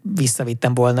 amikor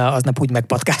visszavittem volna, aznap úgy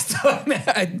megpatkáztam,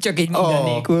 csak így minden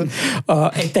nélkül.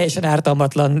 Egy teljesen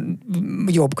ártalmatlan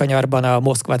jobb kanyarban a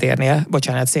Moszkva térnél,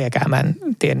 Széll-Kálmán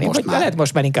térnél.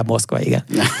 Most már inkább Moszkva, igen.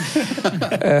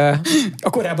 A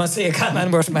korábban Széll-Kálmán,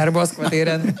 most már Moszkva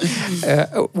téren.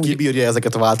 Kibírja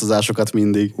ezeket a változásokat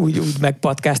mindig. Úgy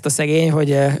megpatkázt a szegény,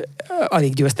 hogy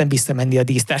alig győztem visszamenni a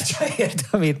dísztárcsáért,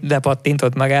 amit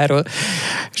lepattintott magáról,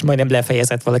 és majdnem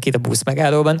lefejezett valakit a busz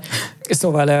megállóban.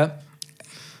 Szóval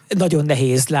nagyon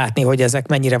nehéz látni, hogy ezek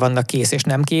mennyire vannak kész és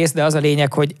nem kész, de az a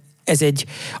lényeg, hogy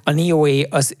a Nioé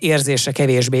az érzése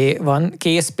kevésbé van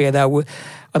kész, például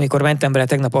amikor mentem vele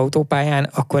tegnap autópályán,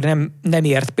 akkor nem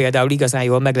ért például igazán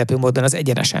jól meglepő módon az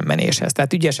egyenesen menéshez.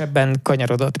 Tehát ügyesebben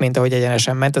kanyarodott, mint ahogy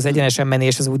egyenesen ment. Az egyenesen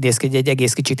menés az úgy néz ki, hogy egy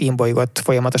egész kicsit imbolygott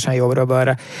folyamatosan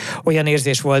jobbra-balra. Olyan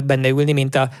érzés volt benne ülni,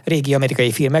 mint a régi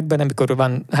amerikai filmekben, amikor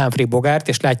van Humphrey Bogart,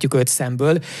 és látjuk őt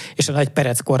szemből, és a nagy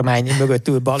Perec kormány mögött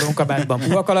ül ballonkabátban,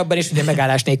 puhakalapban, és ugye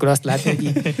megállás nélkül azt látni,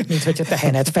 hogy mintha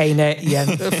tehenet fejne, ilyen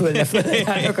föl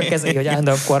állnak a kezei, hogy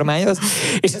állandóan kormányoz.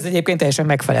 És ez egyébként teljesen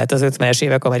megfelelt az 50-es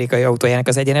évek amerikai autójának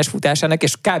az egyenes futásának,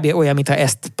 és kb. Olyan, mintha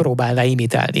ezt próbálná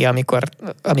imitálni,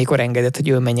 amikor engedett, hogy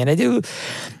ő menjen egyedül.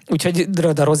 Úgyhogy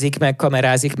radarozik, meg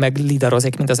kamerázik, meg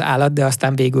lidarozik, mint az állat, de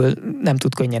aztán végül nem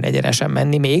tud könnyen egyenesen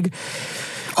menni még.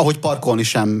 Ahogy parkolni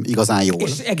sem igazán jól.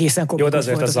 És egészen jó, de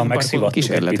azért azzal megszivattuk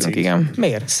egy picit. Igen.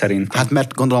 Miért? Szerintem. Hát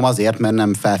mert gondolom azért, mert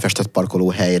nem felfestett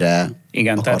parkolóhelyre.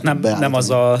 Igen, tehát nem az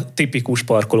a tipikus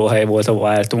parkolóhely volt, ahol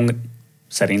álltunk,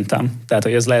 szerintem. Tehát,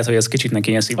 hogy ez lehet, hogy ez kicsit neki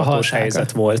ilyen szivatós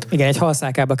helyzet volt. Igen, egy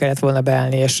halszálkába kellett volna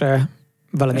beállni, és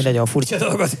valami nagyon furcsa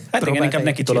dolgot. Hát igen, inkább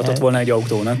neki tolatott volna egy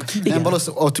autónak. Nem,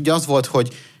 valószínűleg ott ugye az volt,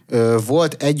 hogy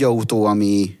volt egy autó,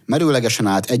 ami merőlegesen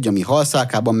állt, egy, ami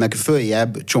halszálkában, meg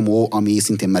följebb csomó, ami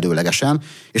szintén merőlegesen,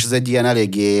 és ez egy ilyen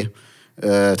eléggé,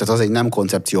 tehát az egy nem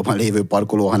koncepcióban lévő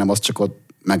parkoló, hanem az csak ott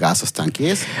megállsz, aztán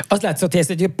kész. Az látszott, hogy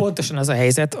ez pontosan az a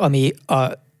helyzet, ami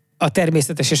a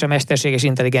természetes és a mesterséges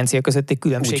intelligencia közötti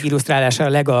különbség illusztrálására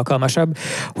legalkalmasabb,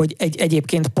 hogy egy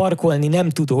egyébként parkolni nem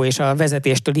tudó és a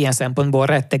vezetéstől ilyen szempontból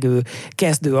rettegő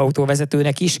kezdő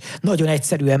autóvezetőnek is nagyon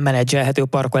egyszerűen menedzselhető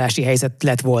parkolási helyzet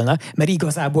lett volna, mert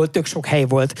igazából tök sok hely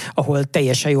volt, ahol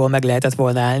teljesen jól meg lehetett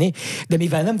volna állni, de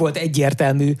mivel nem volt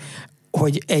egyértelmű,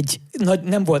 hogy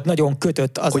nem volt nagyon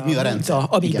kötött az hogy a rendszer,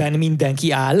 amiben igen,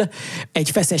 mindenki áll. Egy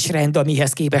feszes rend,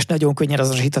 amihez képest nagyon könnyen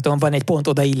azonosíthatóan van egy pont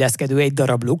odailleszkedő, egy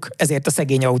darab luk, ezért a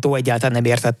szegény autó egyáltalán nem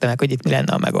értette meg, hogy itt mi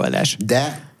lenne a megoldás.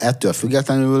 De ettől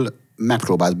függetlenül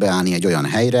megpróbált beállni egy olyan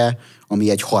helyre, ami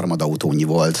egy harmadautónyi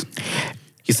volt.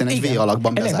 Hiszen egy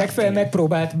V-alakban bezárt. Ennek megfelelően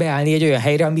megpróbált beállni egy olyan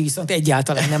helyre, ami viszont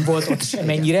egyáltalán nem volt ott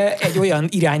semennyire, egy olyan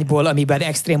irányból, amiben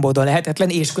extrém módon lehetetlen,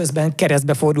 és közben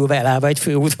keresztbe fordulva elállva egy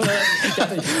főúton.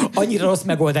 Tehát, hogy annyira rossz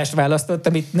megoldást választott,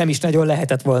 amit nem is nagyon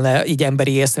lehetett volna így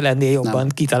emberi észre lennél jobban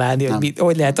kitalálni,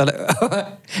 hogy lehet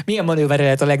milyen manőverre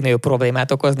lehet a legnagyobb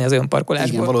problémát okozni az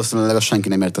önparkolásból. Igen, valószínűleg senki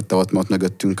nem értette ott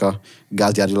mögöttünk a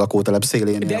gázgyári lakótelep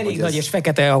szélén. De elég nagy és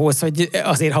fekete ahhoz, hogy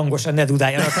azért hangosan ne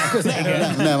dudáljanak rá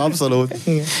közel. Nem, abszolút.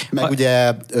 Meg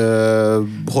ugye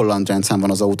holland rendszám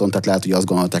van az autón, tehát lehet, hogy azt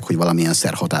gondolták, hogy valamilyen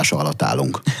szerhatása alatt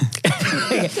állunk.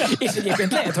 És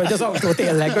egyébként lehet, hogy az autó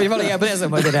tényleg, hogy valójában ez a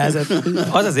magyarázat.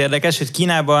 Az az érdekes, hogy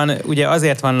Kínában ugye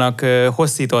azért vannak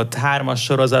hosszított 3-as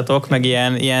sorozatok, meg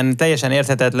ilyen teljesen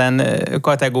érthetetlen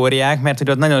kategóriák, mert hogy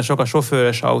ott nagyon sok a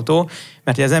sofőrös autó,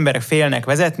 mert hogy az emberek félnek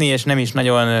vezetni, és nem is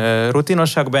nagyon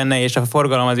rutinosak benne, és a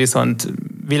forgalom az viszont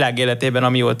világéletében,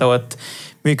 amióta ott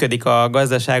működik a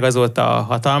gazdaság, azóta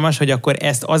hatalmas, hogy akkor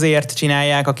ezt azért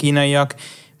csinálják a kínaiak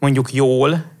mondjuk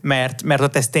jól, mert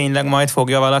ott ezt tényleg majd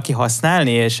fogja valaki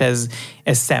használni, és ez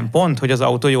szempont, hogy az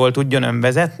autó jól tudjon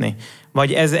önvezetni?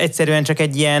 Vagy ez egyszerűen csak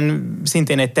egy ilyen,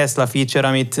 szintén egy Tesla feature,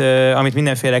 amit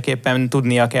mindenféleképpen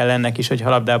tudnia kell ennek is, hogy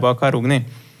labdába akar rúgni?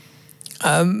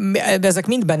 De ezek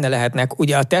mind benne lehetnek.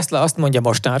 Ugye a Tesla azt mondja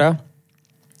mostanra,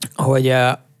 hogy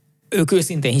ők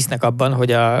őszintén hisznek abban,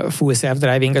 hogy a full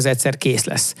self-driving az egyszer kész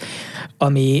lesz.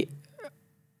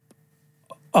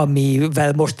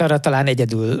 Amivel mostanra talán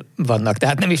egyedül vannak.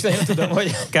 Tehát nem is nagyon tudom,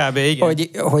 hogy, kb.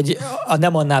 Igen. hogy a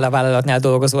nem annál a vállalatnál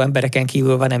dolgozó embereken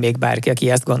kívül van-e még bárki, aki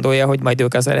ezt gondolja, hogy majd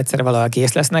ők azért egyszer valahol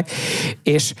kész lesznek.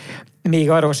 És még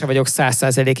arról sem vagyok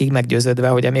 100%-ig meggyőződve,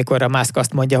 hogy amikor a Musk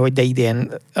azt mondja, hogy de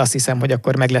idén azt hiszem, hogy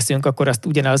akkor meg leszünk, akkor azt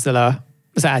ugyanazzal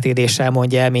az átéréssel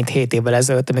mondja el, mint 7 évvel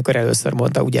ezelőtt, amikor először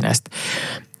mondta ugyanezt.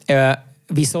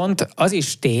 Viszont az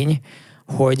is tény,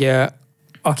 hogy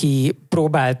aki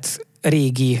próbált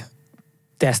régi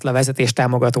Tesla vezetés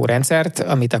támogató rendszert,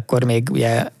 amit akkor még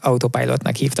ugye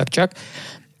autopilotnak hívtak csak,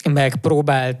 meg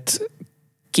próbált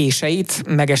késeit,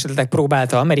 meg esetleg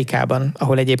próbálta Amerikában,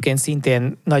 ahol egyébként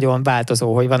szintén nagyon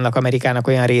változó, hogy vannak Amerikának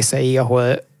olyan részei,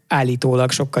 ahol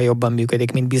állítólag sokkal jobban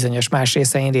működik, mint bizonyos más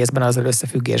részein, részben azzal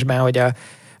összefüggésben, hogy a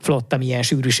flotta milyen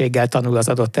sűrűséggel tanul az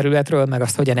adott területről, meg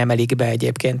azt hogyan emelik be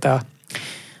egyébként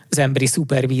az emberi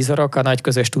szupervízorok a nagy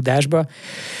közös tudásba.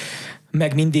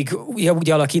 Meg mindig úgy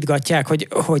alakítgatják,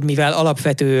 hogy mivel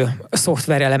alapvető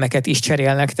szoftverelemeket is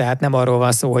cserélnek, tehát nem arról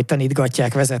van szó, hogy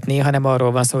tanítgatják vezetni, hanem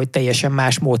arról van szó, hogy teljesen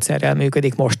más módszerrel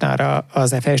működik mostanra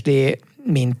az FSD,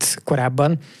 mint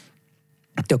korábban.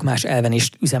 Tök más elven is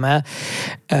üzemel,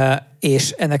 és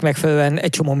ennek megfelelően egy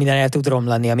csomó minden el tud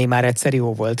romlani, ami már egyszer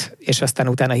jó volt, és aztán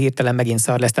utána hirtelen megint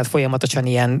szar lesz, tehát folyamatosan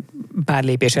ilyen pár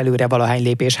lépés előre, valahány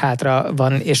lépés hátra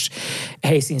van, és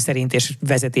helyszín szerint és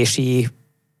vezetési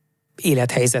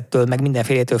élethelyzettől, meg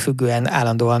mindenfélétől függően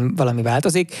állandóan valami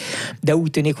változik, de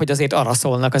úgy tűnik, hogy azért arra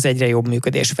szólnak az egyre jobb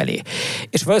működés felé.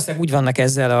 És valószínűleg úgy vannak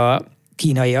ezzel a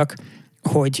kínaiak,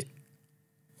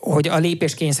 hogy a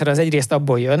lépéskényszer az egyrészt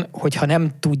abból jön, hogy ha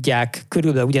nem tudják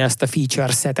körülbelül ugyanezt a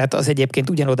feature setet, az egyébként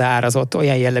ugyanoda árazott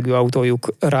olyan jellegű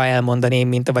autójukra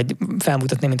elmondani, vagy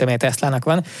felmutatni, mint amely a Teslának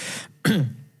van,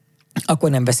 akkor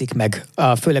nem veszik meg,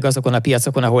 főleg azokon a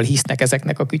piacokon, ahol hisznek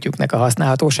ezeknek a kütyüknek a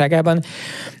használhatóságában.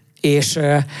 És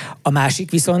a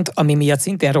másik viszont, ami miatt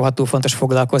szintén rohadtul fontos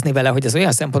foglalkozni vele, hogy ez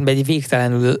olyan szempontból egy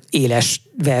végtelenül éles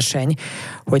verseny,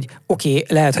 hogy oké,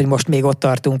 lehet, hogy most még ott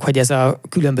tartunk, hogy ez a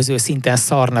különböző szinten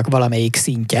szarnak valamelyik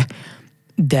szintje,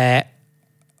 de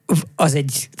az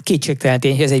egy kétségtelen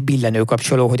tény, hogy ez egy billenő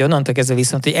kapcsoló, hogy onnantól kezdve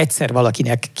viszont, hogy egyszer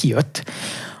valakinek kijött,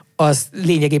 az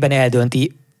lényegében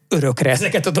eldönti örökre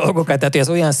ezeket a dolgokat, tehát hogy az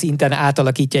olyan szinten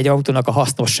átalakítja egy autónak a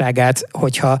hasznosságát,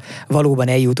 hogyha valóban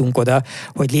eljutunk oda,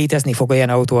 hogy létezni fog olyan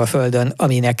autó a Földön,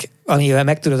 amivel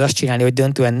meg tudod azt csinálni, hogy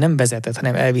döntően nem vezeted,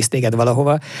 hanem elvisz téged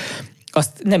valahova, azt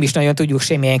nem is nagyon tudjuk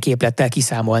semmilyen képlettel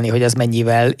kiszámolni, hogy az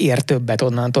mennyivel ér többet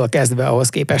onnantól kezdve ahhoz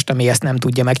képest, ami ezt nem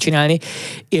tudja megcsinálni.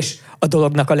 És a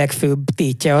dolognak a legfőbb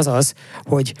tétje az,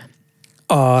 hogy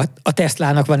a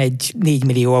Teslának van egy 4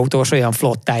 millió autós olyan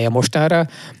flottája mostanra,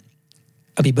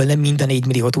 amiből nem mind a 4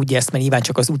 millió tudja ezt, mert nyilván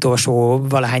csak az utolsó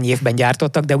valahány évben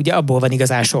gyártottak, de ugye abból van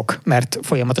igazán sok, mert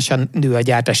folyamatosan nő a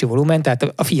gyártási volumen,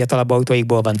 tehát a fiatalabb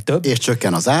autóikból van több. És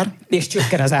csökken az ár. És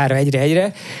csökken az ára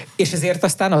egyre-egyre, és ezért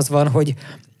aztán az van, hogy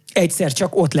egyszer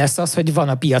csak ott lesz az, hogy van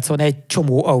a piacon egy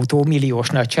csomó autó milliós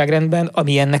nagyságrendben,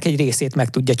 ami ennek egy részét meg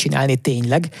tudja csinálni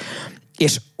tényleg,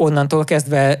 és onnantól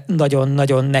kezdve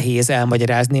nagyon-nagyon nehéz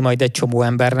elmagyarázni majd egy csomó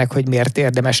embernek, hogy miért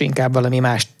érdemes inkább valami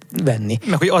mást venni.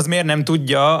 Meg hogy az miért nem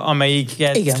tudja,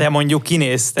 amelyiket te mondjuk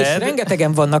kinézted. És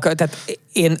rengetegen vannak, tehát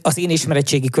az én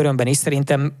ismeretségi körömben is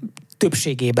szerintem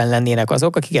többségében lennének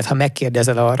azok, akiket ha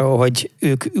megkérdezel arról, hogy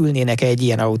ők ülnének egy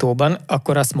ilyen autóban,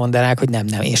 akkor azt mondanák, hogy nem,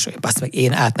 és azt meg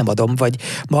én át nem adom, vagy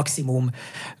maximum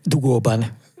dugóban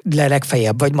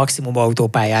legfeljebb, vagy maximum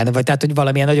autópályán, vagy tehát, hogy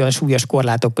valamilyen nagyon súlyos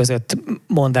korlátok között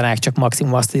mondanák csak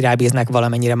maximum azt, hogy rábíznak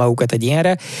valamennyire magukat egy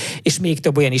ilyenre, és még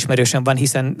több olyan ismerősen van,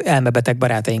 hiszen elmebeteg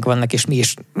barátaink vannak, és mi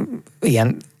is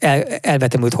ilyen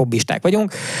elvetemült hobbisták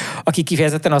vagyunk, akik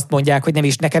kifejezetten azt mondják,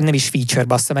 hogy nekem nem is feature,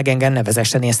 bassza meg, engem ne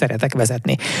vezessen, én szeretek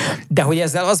vezetni. De hogy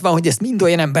ezzel az van, hogy ezt mind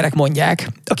olyan emberek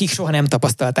mondják, akik soha nem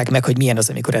tapasztalták meg, hogy milyen az,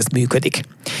 amikor ez működik.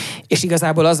 És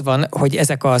igazából az van, hogy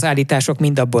ezek az állítások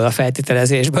mind abból a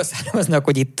feltételezésből származnak,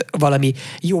 hogy itt valami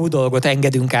jó dolgot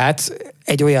engedünk át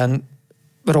egy olyan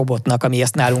robotnak, ami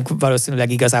ezt nálunk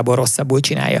valószínűleg igazából rosszabbul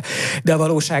csinálja. De a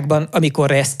valóságban,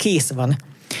 amikor ez kész van,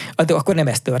 akkor nem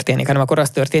ez történik, hanem akkor az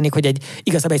történik, hogy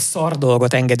igazából egy szar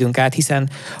dolgot engedünk át, hiszen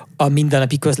a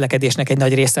mindennapi közlekedésnek egy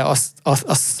nagy része az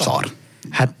szar.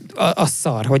 Hát az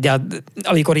szar, hogy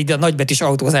amikor így a nagybetűs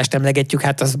autózást emlegetjük,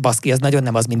 hát az baszki, az nagyon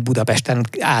nem az, mint Budapesten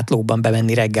átlóban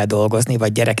bemenni reggel dolgozni,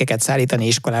 vagy gyerekeket szállítani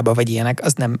iskolába, vagy ilyenek,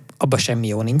 az nem, abban semmi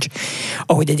jó nincs.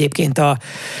 Ahogy egyébként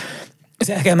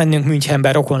el kell mennünk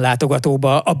Münchenbe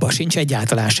rokonlátogatóba, abban sincs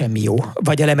egyáltalán semmi jó.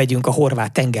 Vagy lemegyünk a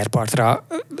horvát tengerpartra,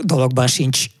 dologban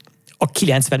sincs a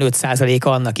 95%-a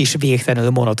annak is végtelenül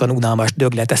monoton, unalmas,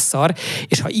 dögletes szar,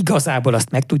 és ha igazából azt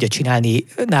meg tudja csinálni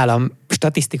nálam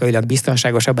statisztikailag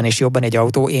biztonságosabban és jobban egy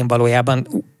autó, én valójában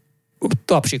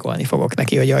tapsikolni fogok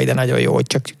neki, hogy jaj, de nagyon jó, hogy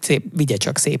csak vigye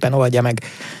csak szépen, oldja meg.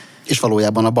 És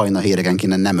valójában a bajna héregen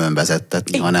kéne nem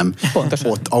önvezettetni, hanem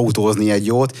pontosan ott autózni egy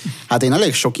jót. Hát én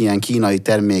elég sok ilyen kínai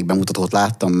termékbemutatót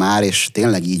láttam már, és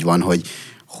tényleg így van,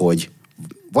 hogy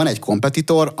van egy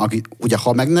kompetitor, aki ugye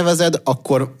ha megnevezed,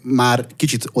 akkor már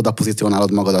kicsit oda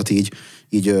pozícionálod magadat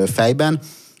így fejben,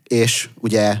 és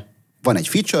ugye van egy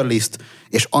feature list,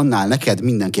 és annál neked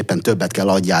mindenképpen többet kell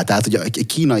adjál. Tehát ugye egy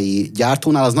kínai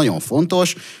gyártónál az nagyon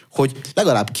fontos, hogy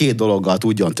legalább 2 dologgal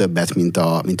tudjon többet, mint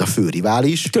a fő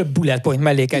rivális. Több bullet point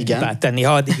mellé kell hibát tenni,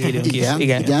 ha addig élünk is.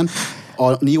 Igen.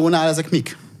 A Niónál ezek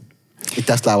mik? Itt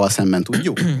Teslával szemben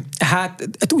tudjuk? Hát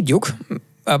tudjuk,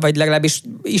 vagy legalábbis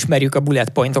ismerjük a bullet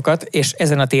pointokat, és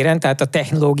ezen a téren, tehát a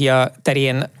technológia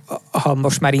terén, ha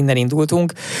most már innen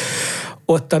indultunk,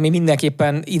 ott, ami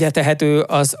mindenképpen ide tehető,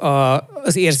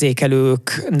 az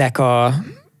érzékelőknek a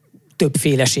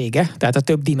többfélesége, tehát a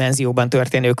több dimenzióban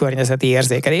történő környezeti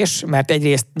érzékelés, mert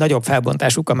egyrészt nagyobb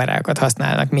felbontású kamerákat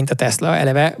használnak, mint a Tesla,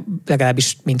 eleve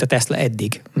legalábbis, mint a Tesla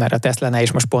eddig, mert a Teslánál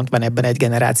is most pont van ebben egy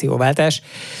generációváltás,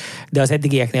 de az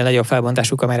eddigieknél nagyobb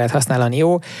felbontású kamerát használ a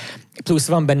Nio, plusz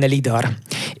van benne lidar.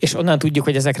 És onnan tudjuk,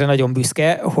 hogy ezekre nagyon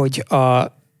büszke, hogy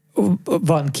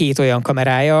van 2 olyan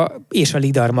kamerája, és a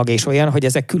lidar maga is olyan, hogy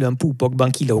ezek külön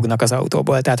púpokban kilógnak az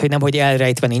autóból. Tehát, hogy nem, hogy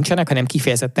elrejtve nincsenek, hanem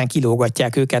kifejezetten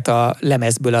kilógatják őket a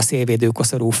lemezből a szélvédő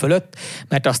koszorú fölött,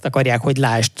 mert azt akarják, hogy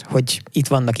lásd, hogy itt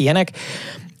vannak ilyenek.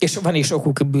 És van is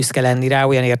okuk büszke lenni rá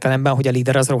olyan értelemben, hogy a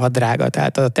lidar az rohadt drága.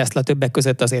 Tehát a Tesla többek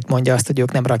között azért mondja azt, hogy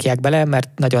ők nem rakják bele, mert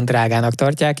nagyon drágának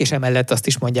tartják, és emellett azt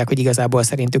is mondják, hogy igazából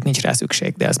szerintük nincs rá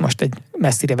szükség, de ez most egy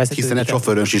messzire vezető. Hiszen egy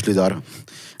sofőrön is lidar.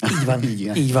 Így van,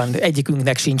 így van.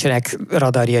 Egyikünknek sincsenek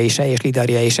radarjai se, és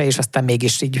lidarjai se, és aztán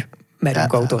mégis így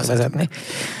merünk autót vezetni.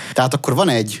 Tehát akkor van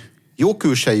egy jó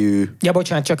külsejű... Ja,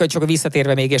 bocsánat, csak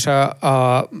visszatérve még, és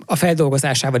a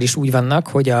feldolgozásával is úgy vannak,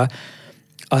 hogy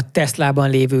a Teslában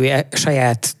lévő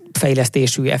saját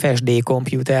fejlesztésű FSD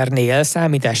komputernél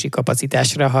számítási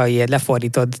kapacitásra, ha ilyen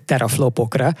lefordítod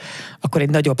teraflopokra, akkor egy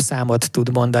nagyobb számot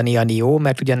tud mondani a Nio,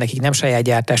 mert ugyan nekik nem saját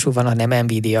gyártású van, hanem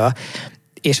Nvidia,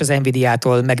 és az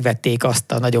Nvidia-tól megvették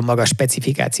azt a nagyon magas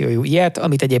specifikációjú ilyet,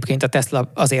 amit egyébként a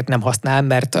Tesla azért nem használ,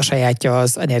 mert a sajátja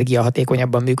az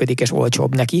energiahatékonyabban működik és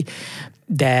olcsóbb neki,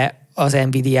 de az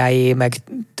Nvidia-é meg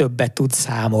többet tud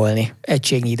számolni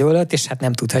egységnyi idő alatt, és hát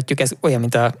nem tudhatjuk, ez olyan,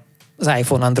 mint az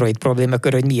iPhone Android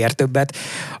problémakör, hogy miért többet,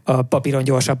 a papíron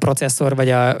gyorsabb processzor, vagy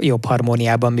a jobb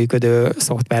harmóniában működő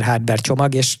szoftver-hardware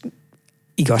csomag, és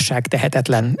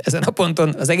igazságtehetetlen ezen a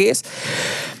ponton az egész.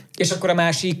 És akkor a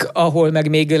másik, ahol meg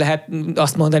még lehet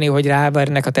azt mondani, hogy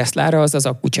rávernek a Teslára, az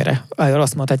akkucsere. Ahol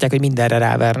azt mondhatják, hogy mindenre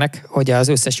rávernek, hogy az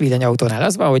összes villanyautónál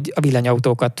az van, hogy a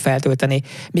villanyautókat feltölteni,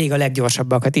 még a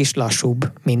leggyorsabbakat is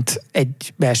lassúbb, mint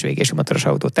egy belső égésű motoros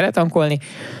autót teletankolni,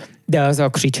 de az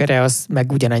akkucsere az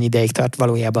meg ugyanannyi ideig tart,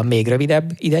 valójában még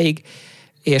rövidebb ideig,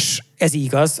 és ez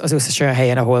igaz az összes olyan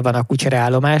helyen, ahol van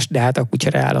akkucsereállomás, de hát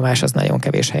akkucsereállomás az nagyon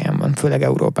kevés helyen van, főleg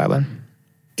Európában.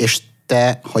 És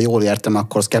te, ha jól értem,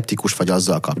 akkor szkeptikus vagy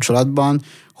azzal kapcsolatban,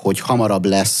 hogy hamarabb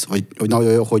lesz,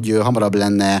 hogy hamarabb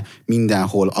lenne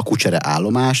mindenhol akkucsere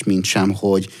állomás, mint sem,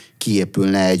 hogy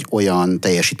kiépülne egy olyan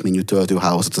teljesítményű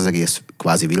töltőhálózat az egész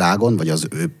kvázi világon, vagy az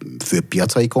ő fő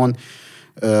piacaikon.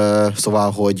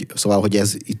 Szóval, hogy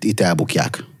ez itt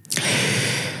elbukják.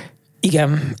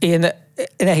 Igen, én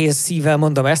nehéz szívvel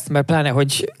mondom ezt, mert pláne,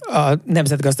 hogy a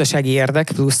nemzetgazdasági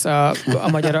érdek plusz a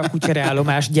magyar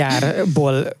akucsereállomás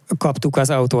gyárból kaptuk az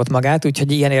autót magát,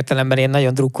 úgyhogy ilyen értelemben én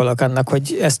nagyon drukkolok annak,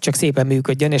 hogy ez csak szépen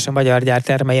működjön, és a magyar gyár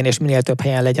termeljen, és minél több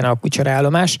helyen legyen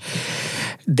akucsereállomás.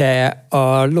 De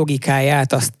a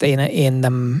logikáját azt én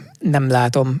nem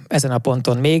látom ezen a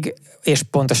ponton még, és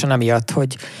pontosan amiatt,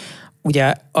 hogy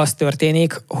ugye az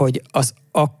történik, hogy az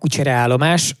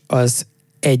akkucsereállomás az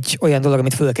egy olyan dolog,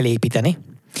 amit föl kell építeni.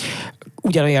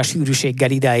 Ugyanolyan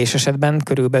sűrűséggel ideális esetben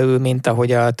körülbelül, mint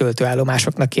ahogy a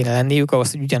töltőállomásoknak kéne lenniük,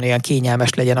 ahhoz, hogy ugyanolyan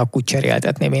kényelmes legyen akkut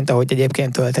cseréltetni, mint ahogy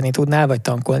egyébként tölteni tudnál, vagy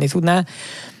tankolni tudnál.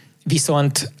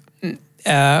 Viszont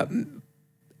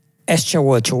ez se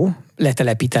olcsó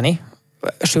letelepíteni,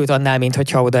 sőt annál, mint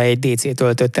hogyha oda egy DC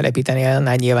töltőt telepíteni,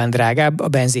 annál nyilván drágább, a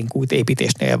benzinkút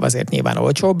építésnél azért nyilván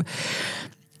olcsóbb,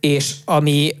 és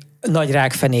ami nagy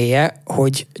rákfenéje,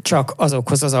 hogy csak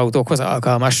azokhoz az autókhoz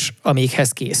alkalmas,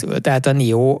 amikhez készül. Tehát a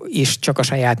Nio is csak a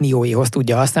saját Nioihoz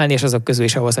tudja használni, és azok közül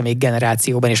is ahhoz, amik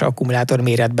generációban és akkumulátor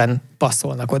méretben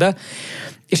passzolnak oda.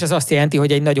 És ez azt jelenti,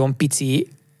 hogy egy nagyon pici,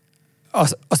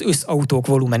 az összautók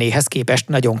volumenéhez képest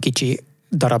nagyon kicsi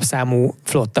darabszámú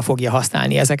flotta fogja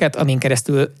használni ezeket, amin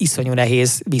keresztül iszonyú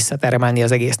nehéz visszatermelni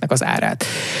az egésznek az árát.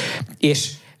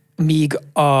 És míg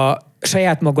a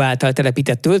saját maga által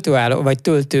telepített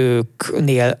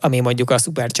töltőknél, ami mondjuk a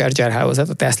supercharger hálózat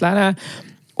a Tesla-nál,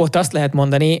 ott azt lehet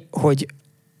mondani, hogy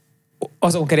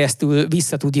azon keresztül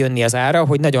vissza tud jönni az ára,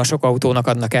 hogy nagyon sok autónak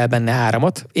adnak el benne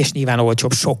áramot, és nyilván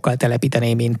olcsóbb sokkal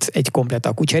telepíteni, mint egy komplet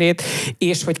akkucserét,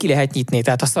 és hogy ki lehet nyitni.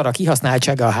 Tehát ha szar a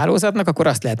kihasználtsága a hálózatnak, akkor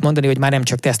azt lehet mondani, hogy már nem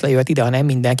csak Tesla jöhet ide, hanem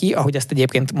mindenki, ahogy ezt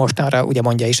egyébként mostanra ugye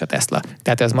mondja is a Tesla.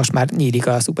 Tehát ez most már nyílik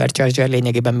a supercharger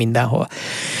lényegében mindenhol.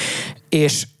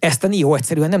 És ezt a Nio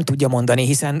egyszerűen nem tudja mondani,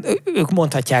 hiszen ők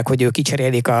mondhatják, hogy ők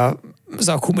kicserélik az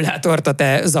akkumulátort a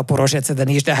te zaporos eceden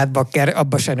is, de hát bakker,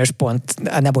 abban sajnos pont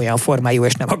nem olyan formájú,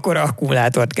 és nem akkora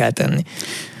akkumulátort kell tenni.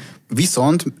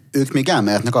 Viszont ők még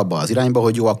elmehetnek abba az irányba,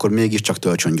 hogy jó, akkor mégiscsak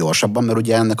töltsön gyorsabban, mert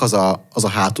ugye ennek az a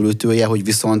hátulütője, hogy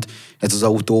viszont ez az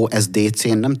autó, ez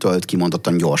DC-n nem tölt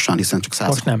kimondottan gyorsan, hiszen csak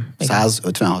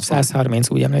 156. 130,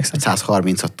 úgy emlékszem.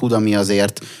 130-at tud, ami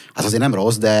azért, hát azért nem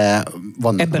rossz, de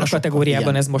vannak ebben a kategóriában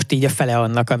ilyen, ez most így a fele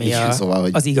annak, ami igen, szóval,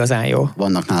 az igazán jó.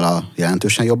 Vannak nála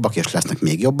jelentősen jobbak, és lesznek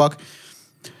még jobbak.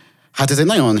 Hát ez egy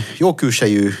nagyon jó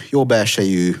külsejű, jó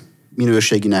belsejű,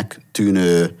 minőséginek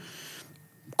tűnő,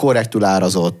 korrektül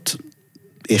árazott,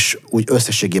 és úgy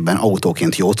összességében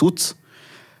autóként jó tudsz.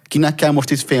 Kinek kell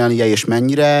most itt félnie, és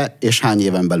mennyire, és hány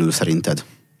éven belül szerinted?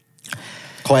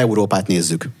 Ha Európát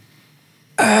nézzük.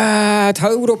 Hát, ha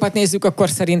Európát nézzük, akkor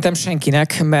szerintem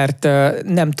senkinek, mert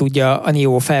nem tudja a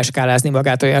Nio felskálázni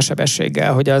magát olyan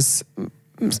sebességgel, hogy az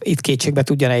itt kétségbe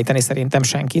tudja ejteni szerintem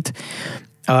senkit.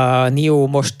 A Nio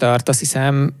most tart, azt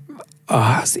hiszem,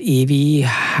 az évi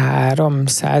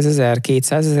 300 000,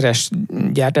 200 000-es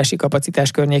gyártási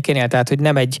kapacitás környékénél, tehát hogy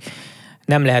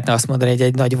nem lehetne azt mondani, hogy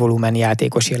egy nagy volumen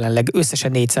játékos jelenleg.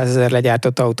 Összesen 400 000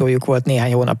 legyártott autójuk volt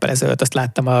néhány hónappal ezelőtt, azt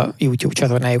láttam a YouTube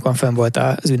csatornájukon, fönn volt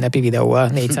az ünnepi videó a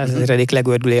 400 000.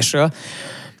 legördülésről.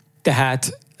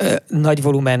 Tehát nagy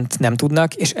volument nem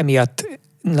tudnak, és emiatt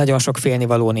nagyon sok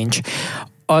félnivaló nincs.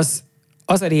 Az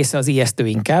a része az ijesztő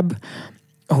inkább,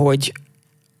 hogy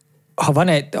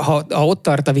ha ott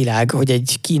tart a világ, hogy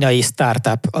egy kínai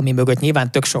startup, ami mögött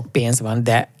nyilván tök sok pénz van,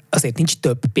 de azért nincs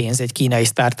több pénz egy kínai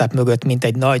startup mögött, mint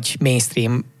egy nagy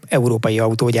mainstream európai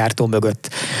autógyártó mögött.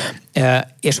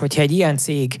 És hogyha egy ilyen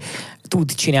cég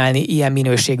tud csinálni ilyen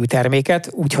minőségű terméket,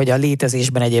 úgyhogy a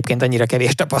létezésben egyébként annyira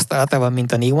kevés tapasztalata van,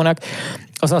 mint a Nio-nak,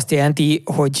 az azt jelenti,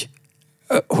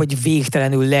 hogy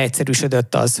végtelenül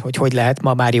leegyszerűsödött az, hogy lehet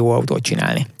ma már jó autót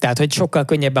csinálni. Tehát, hogy sokkal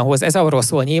könnyebben hoz. Ez arról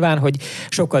szól nyilván, hogy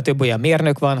sokkal több olyan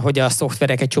mérnök van, hogy a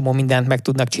szoftverek egy csomó mindent meg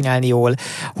tudnak csinálni jól,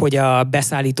 hogy a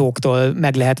beszállítóktól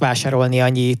meg lehet vásárolni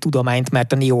annyi tudományt,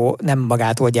 mert a Nio nem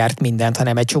magától gyárt mindent,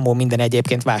 hanem egy csomó minden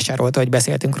egyébként vásárolta, hogy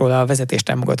beszéltünk róla, a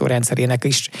vezetéstámogató rendszerének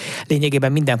is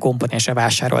lényegében minden komponense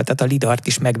vásárolt, tehát a lidart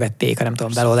is megvették, nem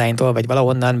tudom, Velodyne-tól vagy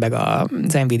valahonnan, meg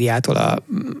az Nvidia-tól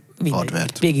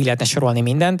végig lehetne sorolni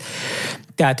mindent.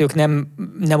 Tehát ők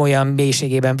nem olyan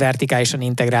mélységében vertikálisan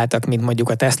integráltak, mint mondjuk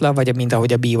a Tesla, vagy mint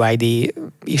ahogy a BYD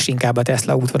is inkább a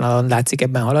Tesla útvonalon látszik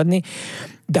ebben haladni.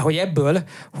 De hogy ebből,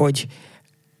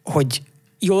 hogy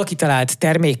jól kitalált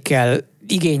termékkel,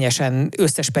 igényesen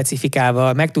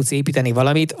összespecifikálva meg tudsz építeni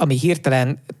valamit, ami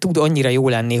hirtelen tud annyira jó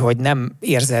lenni, hogy nem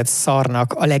érzed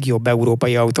szarnak a legjobb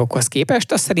európai autókhoz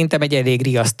képest, az szerintem egy elég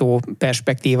riasztó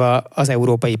perspektíva az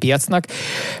európai piacnak,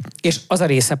 és az a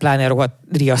része pláne rohadt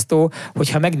riasztó,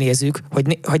 hogyha megnézzük,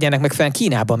 hogy ennek megfelelően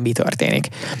Kínában mi történik.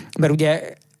 Mert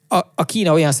ugye a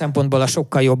Kína olyan szempontból a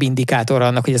sokkal jobb indikátor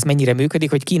annak, hogy ez mennyire működik,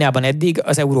 hogy Kínában eddig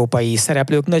az európai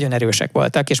szereplők nagyon erősek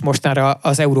voltak, és mostanra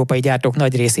az európai gyártók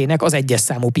nagy részének az egyes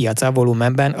számú piaca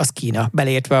volumenben az Kína,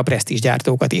 beleértve a presztízs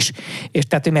gyártókat is. És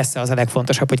tehát, hogy messze az a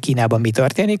legfontosabb, hogy Kínában mi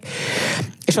történik.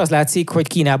 És az látszik, hogy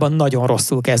Kínában nagyon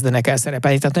rosszul kezdenek el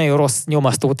szerepelni, tehát nagyon rossz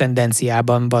nyomasztó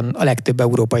tendenciában van a legtöbb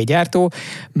európai gyártó,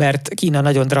 mert Kína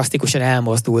nagyon drasztikusan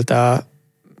elmozdult a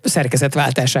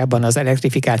szerkezetváltásában az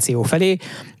elektrifikáció felé,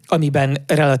 amiben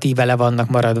relatíve le vannak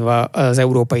maradva az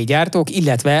európai gyártók,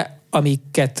 illetve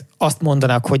amiket azt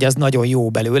mondanak, hogy az nagyon jó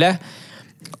belőle,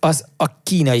 az a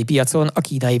kínai piacon, a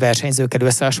kínai versenyzőkkel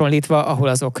összehasonlítva, ahol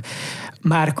azok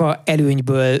márka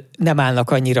előnyből nem állnak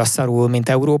annyira szarul, mint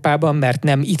Európában, mert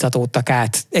nem itatódtak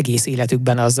át egész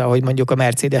életükben azzal, hogy mondjuk a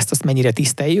Mercedes-t azt mennyire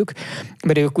tiszteljük,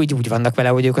 mert ők úgy vannak vele,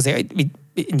 hogy ők azért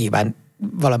nyilván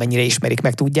valamennyire ismerik,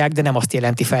 meg tudják, de nem azt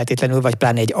jelenti feltétlenül, vagy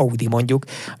pláne egy Audi mondjuk,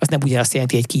 az nem ugyanazt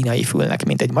jelenti egy kínai fülnek,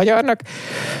 mint egy magyarnak.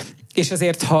 És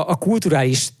azért, ha a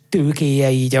kulturális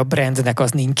tőkéje így a brandnek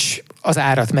az nincs az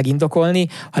árat megindokolni,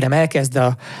 hanem elkezd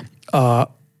a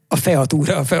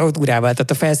featúrával,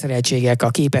 tehát a felszereltségek, a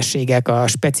képességek, a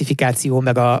specifikáció,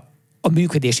 meg a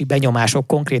működési benyomások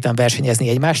konkrétan versenyezni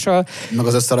egymással. Meg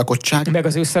az összerakottság. Meg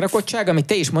az összerakottság, amit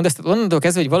te is mondasz, tehát onnantól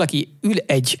kezdve, hogy valaki ül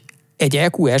egy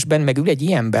EQS-ben, meg ül egy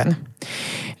ilyenben,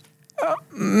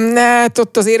 hát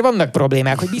ott azért vannak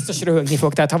problémák, hogy biztos röhögni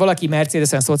fog. Tehát ha valaki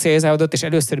Mercedesen szocializálódott, és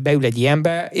először beül egy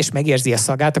ilyenbe, és megérzi a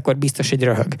szagát, akkor biztos, hogy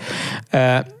röhög.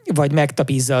 Vagy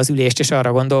megtapizza az ülést, és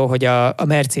arra gondol, hogy a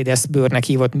Mercedes bőrnek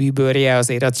hívott műbőrje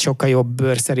azért az sokkal jobb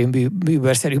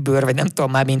műbőrszerű bőr, vagy nem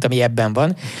tudom már, mint ami ebben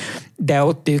van. De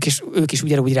ott ők is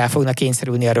ugyanúgy rá fognak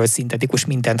kényszerülni arra, hogy szintetikus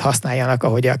mindent használjanak,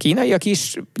 ahogy a kínaiak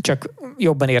is, csak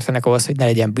jobban értenek ahhoz, hogy ne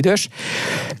legyen büdös.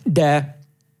 De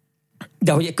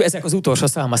hogy ezek az utolsó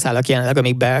szalmaszálak jelenleg,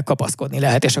 amikbe kapaszkodni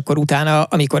lehet, és akkor utána,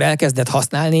 amikor elkezded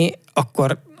használni,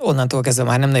 akkor onnantól kezdve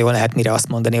már nem nagyon lehet mire azt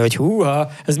mondani, hogy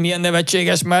húha, ez milyen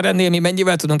nevetséges, már ennél mi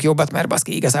mennyivel tudunk jobbat, mert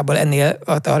baszki, igazából ennél,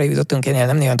 arra jutottunk, ennél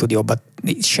nem nagyon tud jobbat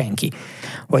senki.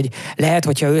 Hogy lehet,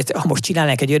 ha most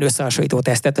csinálnánk egy olyan összehasonlító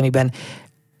tesztet, amiben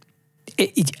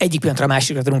így egyik pillanatra a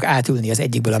másikra tudunk átülni az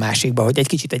egyikből a másikba, hogy egy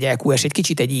kicsit egy EQS, egy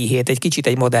kicsit egy i7, egy kicsit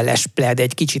egy modelles pled,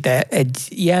 egy kicsit egy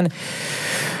ilyen,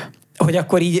 hogy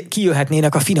akkor így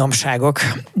kijöhetnének a finomságok,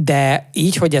 de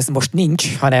így, hogy ez most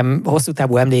nincs, hanem hosszú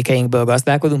távú emlékeinkből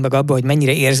gazdálkodunk, meg abból, hogy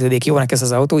mennyire érződik jónak ez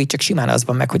az autó, így csak simán az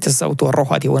van meg, hogy ez az autó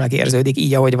rohadt jónak érződik,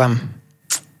 így, ahogy van.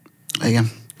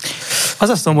 Igen. Az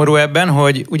a szomorú ebben,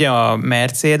 hogy ugye a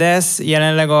Mercedes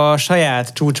jelenleg a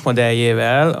saját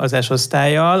csúcsmodelljével, az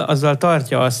S-osztállyal, azzal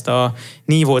tartja azt a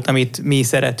nívót, amit mi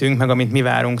szeretünk, meg amit mi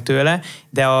várunk tőle,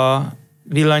 de a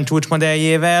villany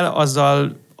csúcsmodelljével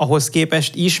azzal ahhoz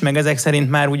képest is, meg ezek szerint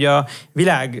már ugye a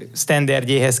világ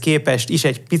sztenderdjéhez képest is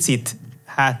egy picit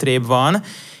hátrébb van.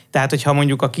 Tehát, hogyha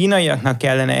mondjuk a kínaiaknak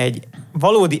kellene egy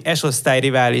valódi S-osztály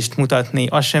riválist mutatni,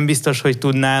 az sem biztos, hogy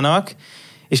tudnának,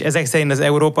 és ezek szerint az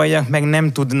európaiak meg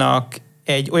nem tudnak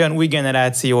egy olyan új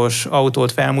generációs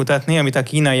autót felmutatni, amit a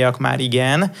kínaiak már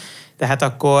igen. Tehát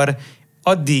akkor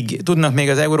addig tudnak még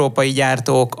az európai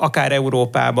gyártók akár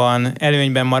Európában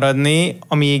előnyben maradni,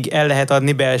 amíg el lehet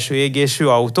adni belső égésű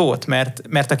autót,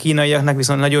 mert a kínaiaknak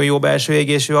viszont nagyon jó belső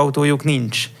égésű autójuk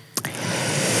nincs.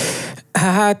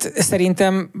 Hát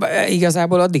szerintem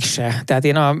igazából addig se. Tehát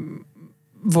én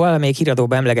valamelyik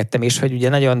híradóban emlegettem is, hogy ugye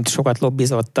nagyon sokat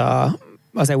lobbizott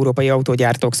az Európai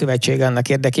Autógyártók Szövetsége annak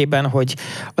érdekében, hogy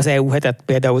az EU7-et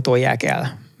például tolják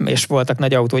el. És voltak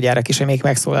nagy autógyárak is, amik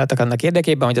megszólaltak annak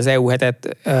érdekében, hogy az EU7-et,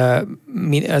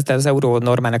 tehát az Euró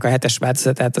normának a 7-es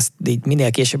változatát azt így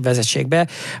minél később vezessék be,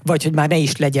 vagy hogy már ne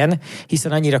is legyen,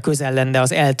 hiszen annyira közel lenne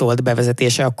az eltolt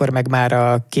bevezetése, akkor meg már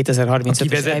a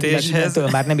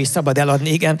 2035-es már nem is szabad eladni,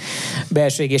 igen,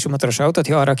 belső égésű motoros autót,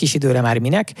 hogy arra a kis időre már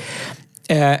minek.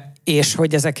 És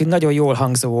hogy ezek nagyon jól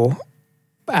hangzó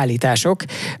állítások,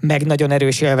 meg nagyon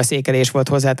erős jelveszékelés volt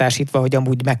hozzátársítva, hogy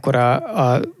amúgy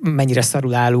mennyire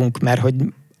szarul állunk, mert hogy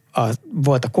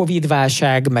volt a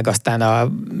Covid-válság, meg aztán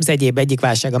az egyik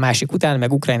válság a másik után,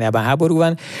 meg Ukrajnában háború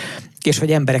van, és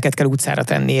hogy embereket kell utcára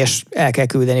tenni, és el kell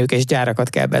küldeniük, és gyárakat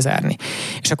kell bezárni.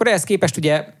 És akkor ehhez képest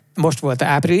ugye most volt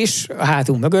április, a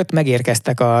hátunk mögött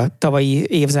megérkeztek a tavalyi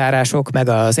évzárások, meg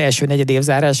az első negyed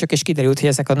évzárások, és kiderült, hogy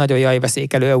ezek a nagyon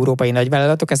jajveszékelő európai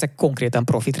nagyvállalatok, ezek konkrétan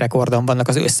profit rekordon vannak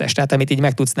az összes. Tehát amit így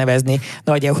meg tudsz nevezni,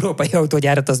 nagy európai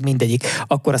autógyárat, az mindegyik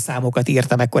akkora számokat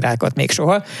írta, mekkorákat még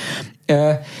soha.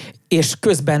 És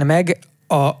közben meg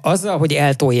azzal, hogy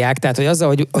eltolják, tehát hogy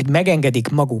azzal, hogy megengedik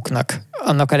maguknak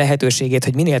annak a lehetőségét,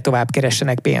 hogy minél tovább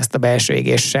keressenek pénzt a belső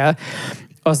égéssel,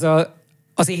 azzal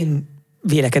az én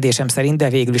vélekedésem szerint, de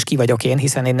végül is ki vagyok én,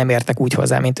 hiszen én nem értek úgy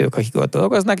hozzá, mint ők, akik ott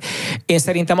dolgoznak. Én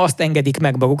szerintem azt engedik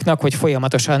meg maguknak, hogy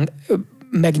folyamatosan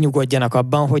megnyugodjanak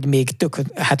abban, hogy még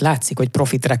hát látszik, hogy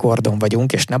profit rekordon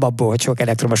vagyunk, és nem abból, hogy sok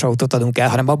elektromos autót adunk el,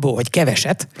 hanem abból, hogy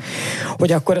keveset,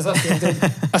 hogy akkor az azt jelenti,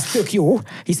 hogy az tök jó,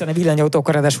 hiszen a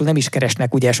villanyautók ráadásul nem is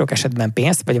keresnek ugye sok esetben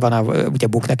pénzt, vagy van ugye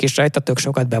buknak is rajta, tök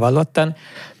sokat bevallottan,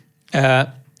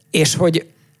 és hogy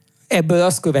ebből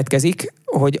az következik,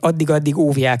 hogy addig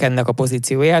óvják ennek a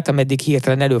pozícióját, ameddig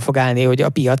hirtelen elő fog állni, hogy a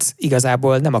piac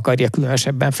igazából nem akarja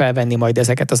különösebben felvenni majd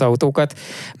ezeket az autókat,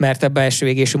 mert a belső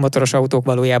égésű motoros autók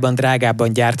valójában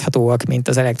drágábban gyárthatóak, mint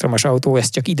az elektromos autó, ez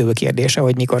csak idő kérdése,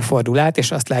 hogy mikor fordul át,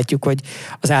 és azt látjuk, hogy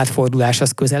az átfordulás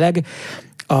az közeleg.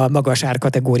 A magas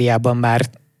árkategóriában már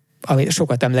ami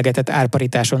sokat emlegetett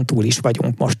árparitáson túl is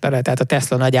vagyunk mostanra. Tehát a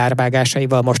Tesla nagy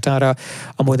árvágásaival mostanra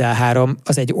a Model 3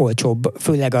 az egy olcsóbb,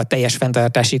 főleg a teljes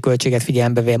fenntartási költséget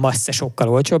figyelembe véve massze sokkal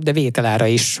olcsóbb, de vételára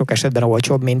is sok esetben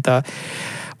olcsóbb, mint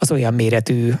az olyan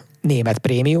méretű német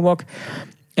prémiumok.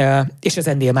 És ez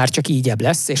ennél már csak ígyebb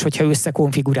lesz, és hogyha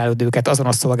összekonfigurálod őket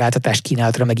azonos szolgáltatás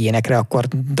kínálatra meg ilyenekre, akkor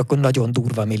nagyon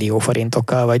durva millió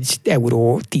forintokkal, vagy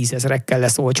euró 10 000-ekkel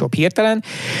lesz olcsóbb hirtelen,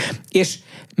 és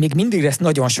még mindig lesz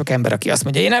nagyon sok ember, aki azt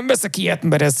mondja, én nem veszek ilyet,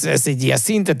 mert ez egy ilyen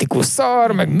szintetikus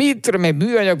szar, meg meg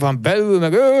műanyag van belül,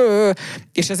 meg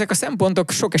és ezek a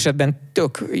szempontok sok esetben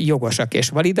tök jogosak és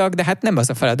validak, de hát nem az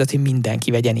a feladat, hogy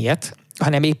mindenki vegyen ilyet,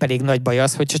 hanem épp elég nagy baj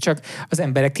az, hogyha csak az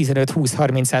emberek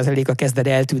 15-20-30%-a kezd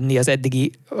el eltűnni az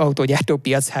eddigi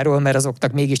autógyártópiacáról, mert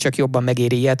azoknak mégiscsak jobban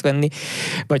megéri ilyet venni,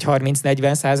 vagy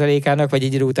 30-40%-ának, vagy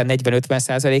egy idő után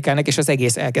 40-50%-ának, és az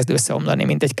egész elkezd összeomlani,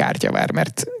 mint egy kártyavár,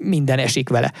 mert minden esik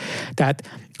vele. Tehát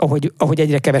ahogy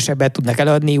egyre kevesebbet tudnak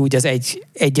eladni, úgy az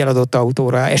egy eladott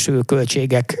autóra eső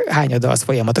költségek hányada az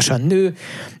folyamatosan nő,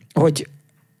 hogy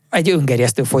egy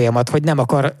öngerjesztő folyamat, hogy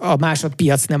a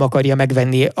másodpiac nem akarja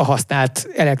megvenni a használt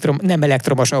nem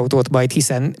elektromos autót majd,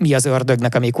 hiszen mi az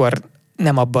ördögnek, amikor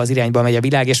nem abba az irányba megy a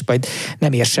világ, és majd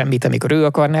nem ér semmit, amikor ő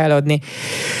akarná eladni,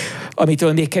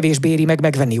 amitől még kevésbé éri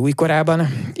megvenni újkorában,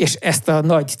 és ezt a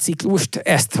nagy ciklust,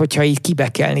 hogyha így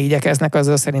kibekelni igyekeznek,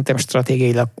 azzal szerintem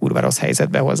stratégiailag kurva rossz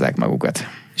helyzetbe hozzák magukat.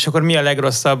 És akkor mi a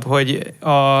legrosszabb, hogy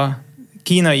a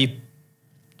kínai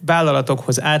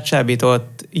vállalatokhoz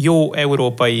átsábított jó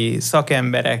európai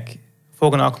szakemberek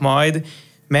fognak majd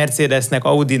Mercedesnek,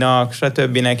 Audinak,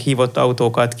 stb. Hívott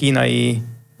autókat kínai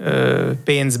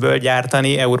pénzből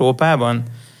gyártani Európában?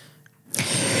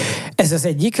 Ez az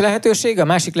egyik lehetőség. A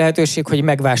másik lehetőség, hogy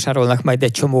megvásárolnak majd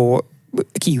egy csomó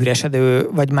kiüresedő,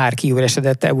 vagy már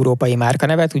kiüresedett európai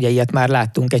márkanevet. Ugye ilyet már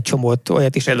láttunk egy csomót,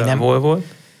 olyat is, például nem Volvo.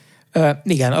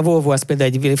 Igen, a Volvo az például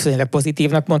egy viszonylag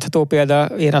pozitívnak mondható példa.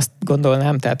 Én azt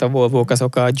gondolnám, tehát a Volvók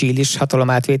azok a Geely-is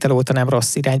hatalomátvétel óta nem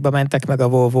rossz irányba mentek, meg a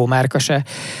Volvo márka se.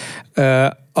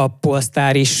 A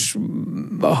Polestar is,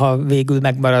 ha végül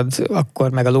megmarad,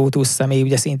 akkor meg a Lotus, ami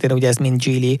ugye szintén ugye ez mind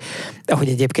Geely, ahogy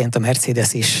egyébként a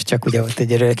Mercedes is, csak ugye ott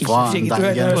egy kisebbségi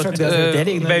tulajdonosok, de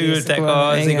elég beültek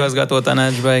az igazgató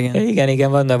tanácsba, igen.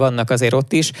 Igen, vannak azért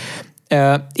ott is.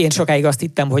 Én sokáig azt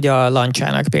hittem, hogy a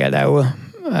Lancia-nak például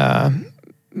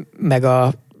meg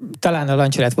talán a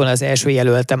Lancia lett volna az első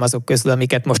jelöltem azok közül,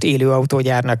 amiket most élő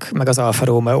autógyárnak, meg az Alfa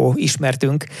Romeo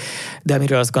ismertünk, de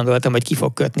amiről azt gondoltam, hogy ki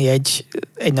fog kötni egy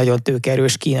nagyon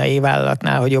tőkerős kínai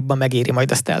vállalatnál, hogy jobban megéri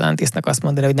majd a Stellantisnak azt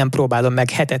mondani, hogy nem próbálom meg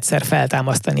hetedszer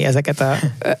feltámasztani ezeket a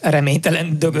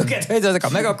reménytelen dögöket, hogy ezek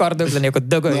meg akar dögleni, akkor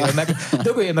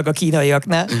dögöljön meg a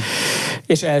kínaiaknál,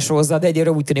 és elsózza, de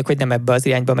egyre úgy tűnik, hogy nem ebbe az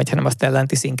irányba megy, hanem a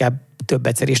Stellantis inkább több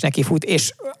egyszer is neki fut,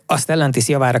 és a Stellantis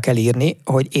javára kell írni,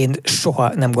 hogy én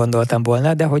soha nem gondoltam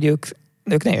volna, de hogy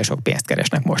ők nagyon sok pénzt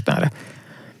keresnek mostanra.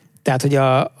 Tehát, hogy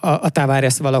a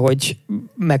Tavares valahogy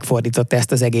megfordította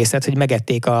ezt az egészet, hogy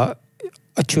megették a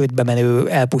csődbe menő,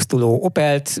 elpusztuló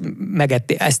Opelt,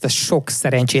 megették ezt a sok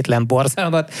szerencsétlen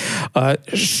borzalmat, a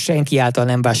senki által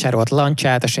nem vásárolt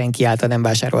Lanciát, a senki által nem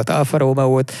vásárolt Alfa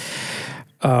Romeo-t,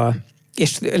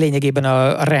 és lényegében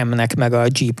a Ramnek meg a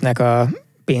Jeepnek a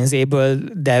pénzéből,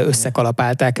 de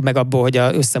összekalapálták meg abból, hogy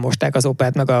összemosták az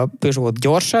Opelt meg a Peugeot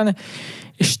gyorsan,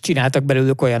 és csináltak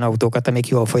belőlük olyan autókat, amik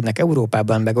jól fogynak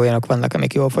Európában, meg olyanok vannak,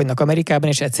 amik jól fogynak Amerikában,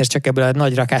 és egyszer csak ebből a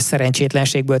nagy rakás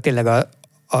szerencsétlenségből tényleg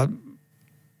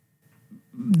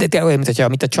de olyan,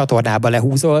 amit a csatornába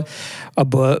lehúzol,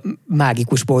 abból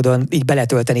mágikus módon így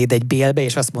beletöltenéd egy bélbe,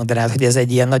 és azt mondanád, hogy ez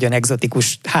egy ilyen nagyon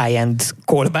egzotikus high-end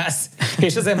kolbász,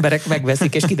 és az emberek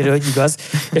megveszik, és kiderül, hogy igaz,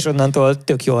 és onnantól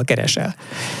tök jól keresel.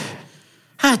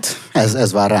 Hát,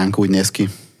 ez vár ránk, úgy néz ki.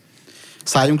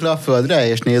 Szálljunk le a földre,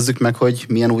 és nézzük meg, hogy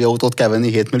milyen új autót kell venni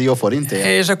 7 millió forintért.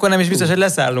 És akkor nem is biztos, hogy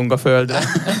leszállunk a földre.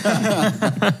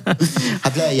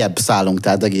 Hát lejjebb szállunk,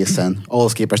 tehát egészen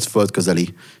ahhoz képest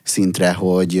földközeli szintre,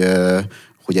 hogy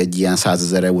egy ilyen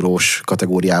 100 000 eurós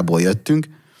kategóriából jöttünk.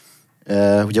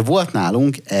 Ugye volt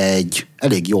nálunk egy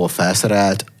elég jól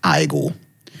felszerelt Aygo.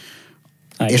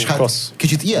 És hát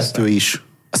kicsit ijesztő is.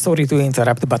 Sorry to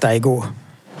interrupt, but I go.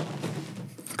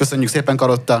 Köszönjük szépen,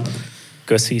 Karotta.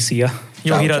 Köszi, szia.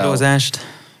 Jó híradózást.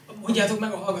 Mondjátok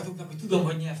meg a hallgatóknak, hogy tudom,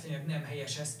 hogy nyelvtanyag nem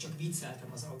helyes, ezt csak vicceltem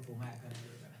az autó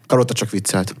márkánevőben. Karotta csak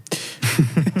viccelt.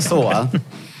 Szóval,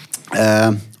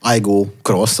 Aygo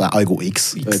Cross, Aygo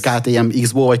X. KTM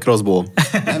X-ból vagy Crossból?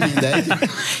 Nem mindegy.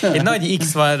 Egy nagy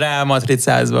X van rá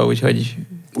matricázva, úgyhogy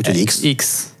X?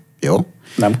 X. Jó.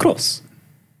 Nem cross?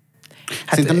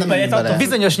 Hát szerintem nem bele.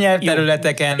 Bizonyos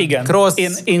nyelvterületeken igen. cross.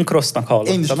 Én crossnak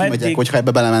hallottam. Én is kimegyek, hogyha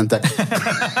ebbe belementek.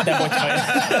 De hogyha...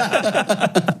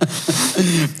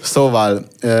 Szóval,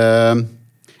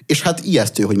 és hát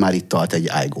ijesztő, hogy már itt tart egy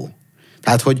Aygo.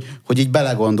 Tehát, hogy így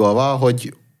belegondolva,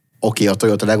 hogy oké, a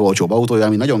Toyota legolcsóbb autója,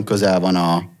 ami nagyon közel van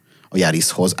a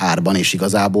Yarishoz árban, és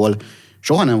igazából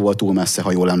soha nem volt túl messze,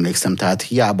 ha jól emlékszem. Tehát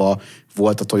hiába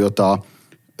volt a Toyota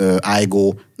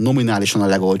Aygo nominálisan a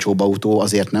legolcsóbb autó,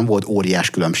 azért nem volt óriás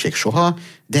különbség soha,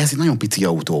 de ez egy nagyon pici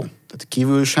autó. Tehát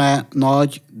kívül se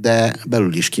nagy, de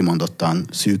belül is kimondottan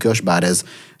szűkös, bár ez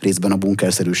részben a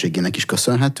bunkerszerűségének is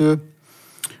köszönhető.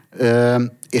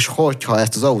 És hogyha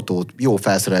ezt az autót jó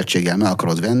felszereltséggel meg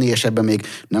akarod venni, és ebben még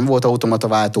nem volt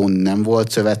automataváltó, nem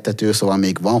volt szövettető, szóval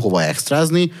még van hova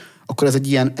extrázni, akkor ez egy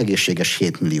ilyen egészséges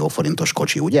 7 millió forintos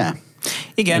kocsi, ugye?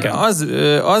 Igen.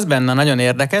 Az benne nagyon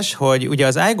érdekes, hogy ugye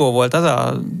az Aygo volt az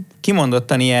a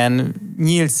kimondottan ilyen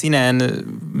nyílt színen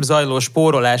zajló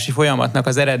spórolási folyamatnak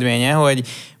az eredménye, hogy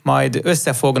majd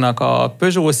összefognak a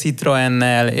Peugeot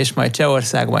Citroennel, és majd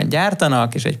Csehországban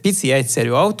gyártanak, és egy pici egyszerű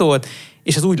autót,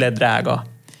 és az úgy lett drága.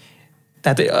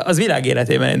 Tehát az világ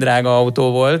életében egy drága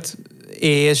autó volt,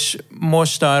 és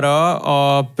mostanra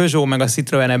a Peugeot meg a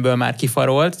Citroen ebből már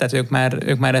kifarolt, tehát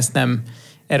ők már ezt nem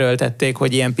erőltették,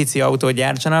 hogy ilyen pici autót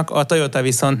gyártsanak, a Toyota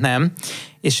viszont nem.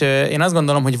 És én azt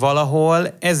gondolom, hogy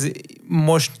valahol ez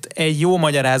most egy jó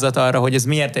magyarázat arra, hogy ez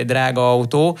miért egy drága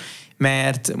autó,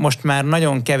 mert most már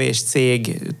nagyon kevés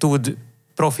cég tud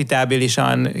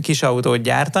profitábilisan kis autót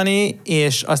gyártani,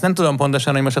 és azt nem tudom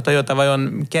pontosan, hogy most a Toyota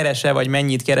vajon keres-e, vagy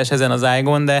mennyit keres ezen az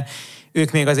Aygon, de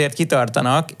ők még azért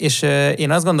kitartanak, és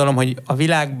én azt gondolom, hogy a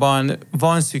világban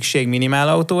van szükség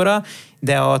minimálautóra,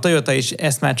 de a Toyota is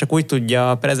ezt már csak úgy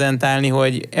tudja prezentálni,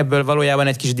 hogy ebből valójában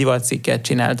egy kis divatcikket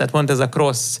csinál. Tehát pont ez a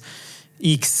Cross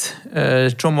X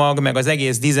csomag, meg az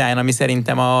egész dizájn, ami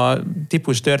szerintem a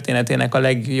típus történetének a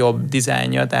legjobb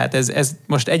dizájnja. Tehát ez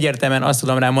most egyértelműen azt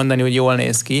tudom rá mondani, hogy jól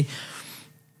néz ki.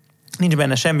 Nincs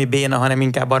benne semmi béna, hanem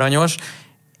inkább aranyos.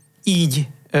 Így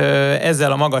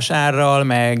ezzel a magas árral,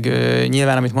 meg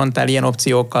nyilván, amit mondtál, ilyen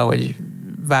opciókkal, hogy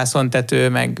vászontető,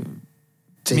 meg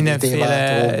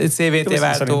mindenféle CVT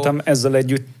váltó. Szerintem ezzel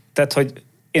együtt, tehát, hogy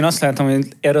én azt látom, hogy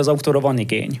erre az autóra van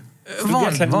igény.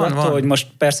 Van. Hogy most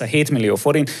persze 7 millió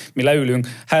forint, mi leülünk,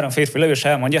 3 férfi leül, és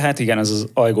elmondja, hát igen, ez az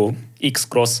Aygo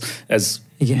X-Cross, ez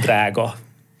igen. Drága.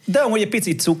 De amúgy egy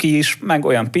picit cuki is, meg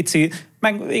olyan pici,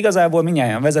 meg igazából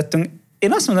mindnyájan vezettünk.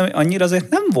 Én azt mondom, hogy annyira azért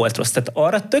nem volt rossz. Tehát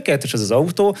arra tökéletes ez az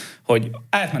autó, hogy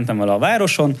átmentem vele a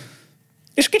városon,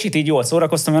 és kicsit így jól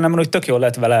szórakoztam velem, hogy tök jól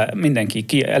lett vele mindenki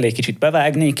elég kicsit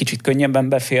bevágni, kicsit könnyebben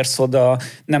beférsz oda,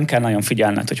 nem kell nagyon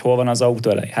figyelned, hogy hol van az autó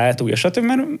elej, hátulja,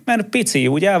 stb. Mert pici,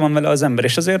 úgy el van vele az ember,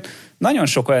 és azért nagyon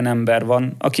sok olyan ember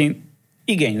van, aki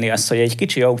igényli azt, hogy egy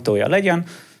kicsi autója legyen,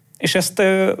 és ezt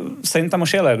szerintem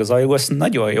most jelenleg az Aygo ezt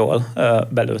nagyon jól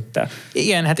belőtte.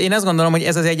 Igen, hát én azt gondolom, hogy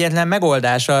ez az egyetlen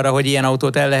megoldás arra, hogy ilyen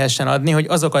autót el lehessen adni, hogy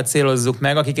azokat célozzuk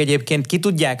meg, akik egyébként ki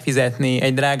tudják fizetni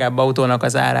egy drágább autónak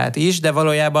az árát is, de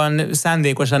valójában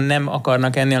szándékosan nem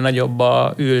akarnak ennél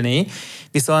nagyobba ülni.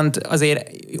 Viszont azért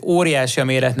óriási a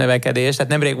méretnövekedés,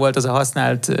 tehát nemrég volt az a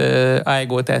használt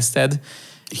Aygo teszted,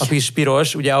 a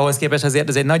piros, ugye ahhoz képest azért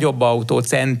ez egy nagyobb autó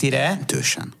centire.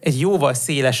 Tősen. Egy jóval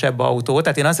szélesebb autó,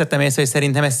 tehát én azt vettem észre, hogy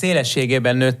szerintem ez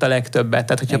szélességében nőtt a legtöbbet.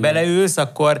 Tehát, hogyha beleülsz,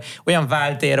 akkor olyan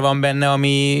váltér van benne,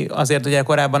 ami azért ugye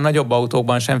korábban nagyobb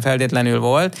autókban sem feltétlenül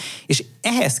volt, és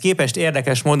ehhez képest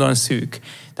érdekes módon szűk.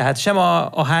 Tehát sem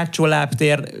a hátsó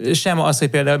lábtér, sem az, hogy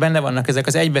például benne vannak ezek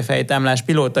az egybefejtámlás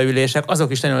pilótaülések,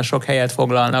 azok is nagyon sok helyet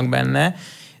foglalnak benne.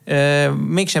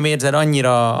 Mégsem érzed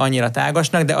annyira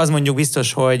tágasnak, de az mondjuk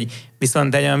biztos, hogy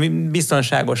viszont egy olyan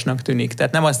biztonságosnak tűnik.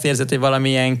 Tehát nem azt érzed, hogy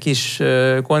valamilyen kis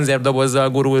konzervdobozzal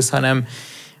gurulsz, hanem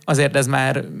azért ez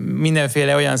már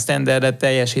mindenféle olyan standardet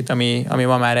teljesít, ami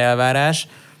ma már elvárás.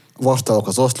 vastagok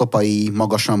az oszlopai,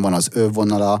 magasan van az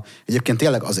övvonala. Egyébként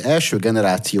tényleg az első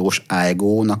generációs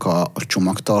Aygo-nak a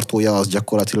csomagtartója az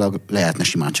gyakorlatilag lehetne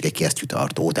simán csak egy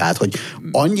kesztyűtartó. Tehát, hogy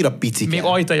annyira picike. Még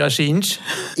ajtaja sincs.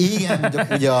 Igen,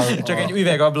 ugye csak egy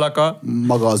üvegablaka.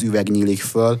 Maga az üveg nyílik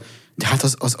föl. De hát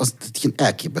az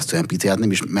elképesztően pici, hát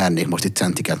nem is mernék most itt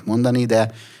centiket mondani,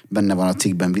 de benne van a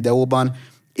cikkben, videóban,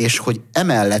 és hogy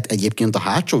emellett egyébként a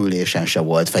hátsó ülésen se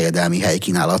volt fejedelmi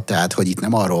helykínálat, tehát hogy itt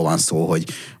nem arról van szó, hogy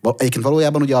egyébként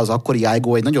valójában ugye az akkori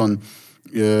Aygo egy nagyon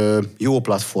jó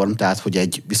platform, tehát hogy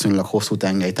egy viszonylag hosszú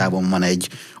tengelytávon van egy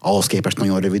ahhoz képest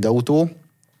nagyon rövid autó,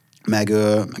 meg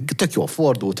tök jó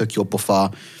fordul, tök jó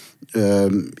pofa,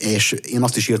 és én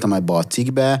azt is írtam ebbe a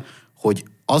cikkbe, hogy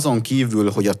azon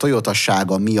kívül, hogy a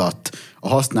Toyota-sága miatt a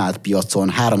használt piacon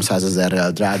 300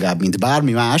 000-rel drágább, mint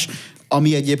bármi más,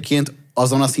 ami egyébként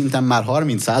azon a szinten már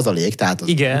 30%, tehát az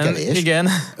igen, kevés. Igen.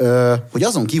 Hogy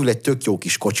azon kívül egy tök jó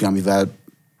kis kocsi, amivel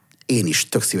én is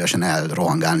tök szívesen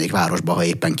elrohangálnék városba, ha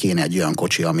éppen kéne egy olyan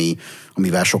kocsi,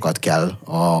 amivel sokat kell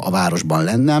a városban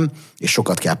lennem, és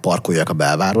sokat kell parkoljak a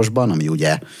belvárosban, ami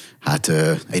ugye hát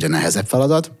egyre nehezebb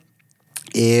feladat.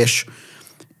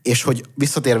 És hogy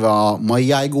visszatérve a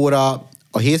mai Aygo-ra,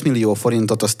 a 7 millió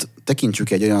forintot azt tekintsük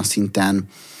egy olyan szinten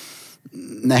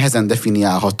nehezen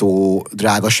definiálható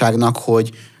drágaságnak,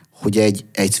 hogy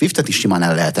egy Swiftet is simán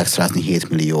el lehet extrázni 7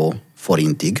 millió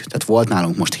forintig. Tehát volt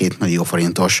nálunk most 7 millió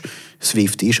forintos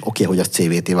Swift is, oké, hogy az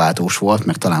CVT váltós volt,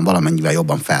 meg talán valamennyivel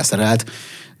jobban felszerelt,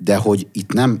 de hogy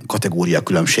itt nem kategória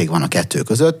különbség van a kettő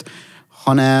között,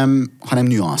 hanem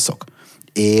nüanszok.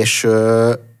 És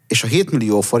a 7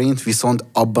 millió forint viszont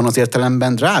abban az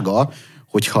értelemben drága,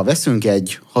 hogyha veszünk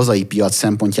egy hazai piac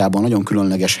szempontjából nagyon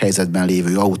különleges helyzetben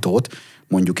lévő autót,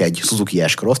 mondjuk egy Suzuki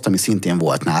S-Cross-t, ami szintén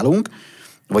volt nálunk,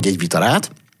 vagy egy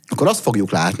Vitarát, akkor azt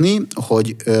fogjuk látni,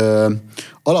 hogy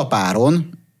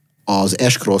alapáron az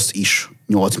S-Cross is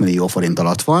 8 millió forint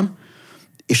alatt van,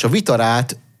 és a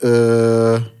Vitarát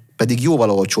pedig jóval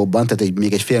olcsóbban, tehát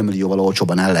még egy $500 000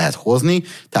 olcsóbban el lehet hozni,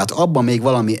 tehát abban még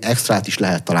valami extrát is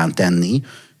lehet talán tenni,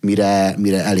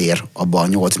 mire elér abba a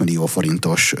 8 millió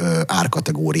forintos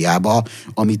árkategóriába,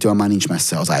 amitől már nincs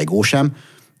messze az Aygo sem,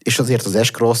 és azért az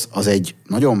S-Cross az egy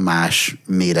nagyon más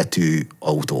méretű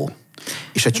autó.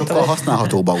 És egy sokkal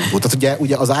használhatóbb autó. Tehát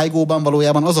ugye az Aygo-ban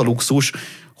valójában az a luxus,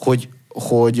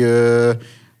 hogy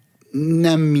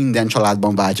nem minden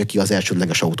családban váltja ki az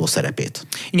elsődleges autó szerepét.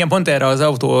 Igen, pont erre az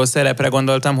autó szerepre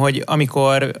gondoltam, hogy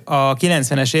amikor a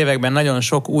 90-es években nagyon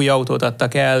sok új autót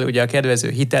adtak el, ugye a kedvező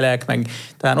hitelek, meg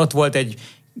talán ott volt egy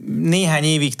néhány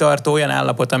évig tartó olyan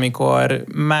állapot, amikor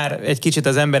már egy kicsit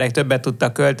az emberek többet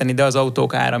tudtak költeni, de az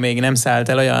autók ára még nem szállt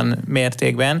el olyan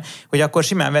mértékben, hogy akkor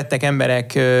simán vettek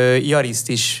emberek Yariszt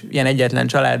is ilyen egyetlen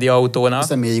családi autónak.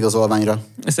 Személyigazolványra.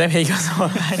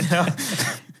 Személyigazolványra.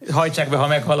 Hajtsák be, ha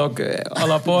meghalok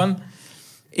alapon.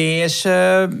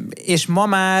 És ma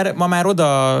már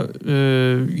oda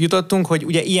jutottunk, hogy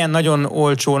ugye ilyen nagyon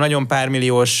olcsó, nagyon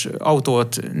pármilliós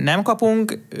autót nem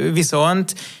kapunk,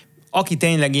 viszont aki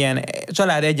tényleg ilyen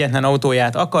család egyetlen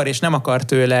autóját akar, és nem akar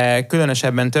tőle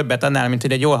különösebben többet annál, mint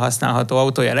hogy egy jól használható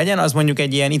autója legyen, az mondjuk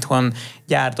egy ilyen itthon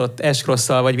gyártott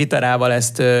S-Cross-szal vagy Vitarával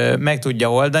ezt meg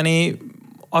tudja oldani,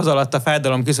 az alatt a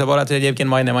fájdalom küszöb alatt, hogy egyébként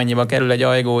majdnem annyiba kerül egy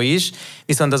Aygo is,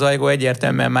 viszont az Aygo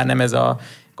egyértelműen már nem ez a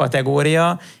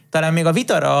kategória. Talán még a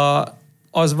Vitara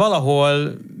az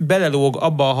valahol belelóg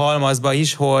abba a halmazba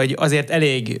is, hogy azért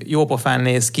elég jópofán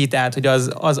néz ki, tehát hogy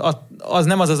az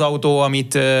nem az az autó,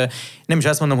 amit nem is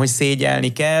azt mondom, hogy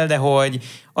szégyelni kell, de hogy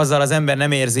azzal az ember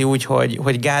nem érzi úgy,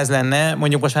 hogy gáz lenne.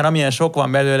 Mondjuk most már amilyen sok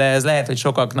van belőle, ez lehet, hogy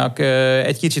sokaknak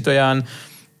egy kicsit olyan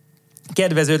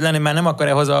kedvezőtlen, hogy már nem akar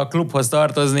ehhoz a klubhoz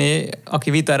tartozni,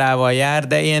 aki Vitarával jár,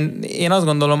 de én azt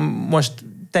gondolom, most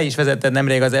te is vezetted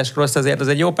nemrég az S-Cross, azért az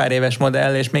egy jó pár éves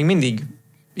modell, és még mindig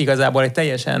igazából egy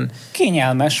teljesen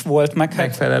kényelmes volt,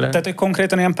 megfelelő. Tehát, hogy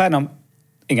konkrétan ilyen pár nap,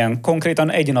 igen,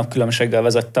 konkrétan egy nap különbséggel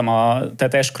vezettem,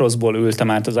 tehát S-Crossból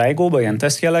ültem át az Aygo-ba, ilyen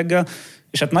tesztjelleggel,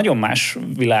 és hát nagyon más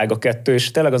világ a kettő,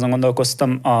 és tényleg azon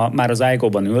gondolkoztam már az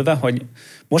Aygo-ban ülve, hogy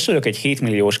most vagyok egy 7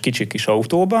 milliós kicsi kis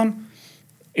autóban,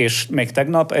 és még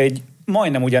tegnap egy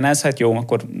majdnem ugyanez, hát jó,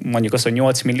 akkor mondjuk azt, hogy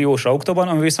 8 milliós autóban,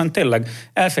 ami viszont tényleg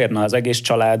elférne az egész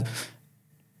család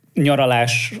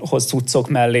nyaraláshoz cuccok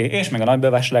mellé, és meg a nagy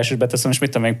bevásárlás is beteszem, és mit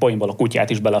tudom, még poénból a kutyát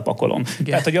is belepakolom. Igen.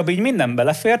 Tehát, hogy abban így minden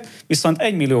belefért, viszont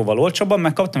 1 millióval olcsóbban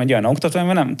megkaptam egy olyan autót,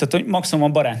 amivel nem, tehát, hogy maximum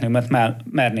a barátnőmet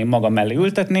merném magam mellé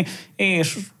ültetni,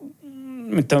 és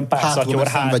mit tudom, pár szatyor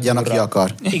hátul. Szenvedjen, aki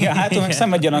akar. Igen, hátul meg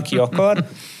szenvedjen, aki akar,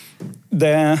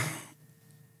 de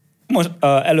most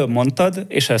előbb mondtad,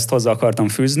 és ezt hozzá akartam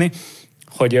fűzni,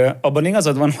 hogy abban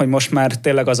igazad van, hogy most már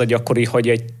tényleg az a gyakori, hogy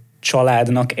egy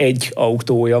családnak egy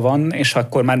autója van, és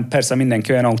akkor már persze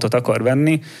mindenki olyan autót akar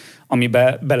venni,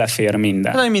 amiben belefér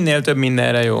minden. Hát, minél több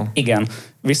mindenre jó. Igen,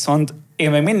 viszont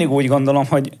én még mindig úgy gondolom,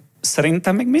 hogy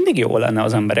szerintem még mindig jó lenne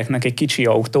az embereknek egy kicsi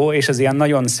autó, és ez ilyen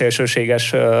nagyon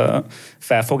szélsőséges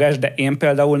felfogás, de én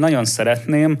például nagyon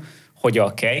szeretném, hogy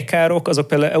a kejkárok azok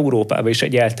például Európában is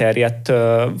egy elterjedt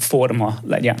forma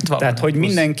legyen. Tehát, hogy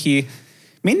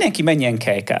mindenki menjen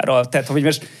kejkárral. Tehát, hogy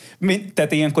most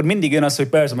tehát ilyenkor mindig jön az, hogy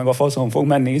persze meg a faszon fog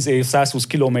menni 120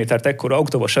 kilométert ekkora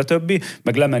autóba, stb.,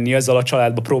 meg lemenni ezzel a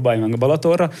családba, próbálj meg a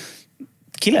Balatonra.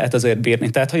 Ki lehet azért bírni?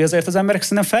 Tehát, hogy azért az emberek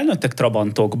szerintem felnőttek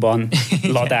trabantokban,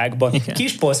 ladákban.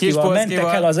 Kispolszkival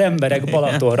mentek el az emberek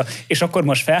Balatonra. És akkor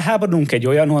most felháborodunk egy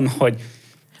olyanon, hogy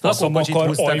lakókocsit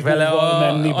húztak vele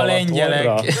a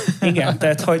lengyelek. Igen,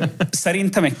 tehát, hogy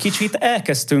szerintem egy kicsit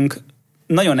elkezdtünk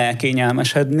nagyon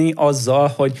elkényelmesedni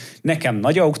azzal, hogy nekem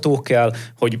nagy autó kell,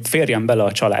 hogy férjen bele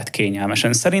a család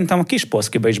kényelmesen. Szerintem a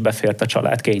Kispolszkiba is befért a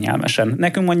család kényelmesen.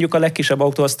 Nekünk mondjuk a legkisebb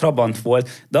autó az Trabant volt,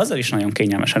 de azzal is nagyon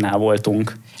kényelmesen el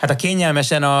voltunk. Hát a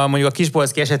kényelmesen mondjuk a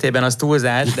Kispolszki esetében az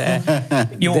túlzás, de...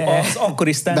 Jó, de... az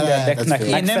akkori sztenderdeknek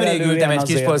én nemrég ültem egy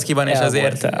Kispolszkiban, és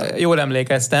azért jól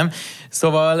emlékeztem.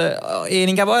 Szóval én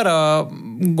inkább arra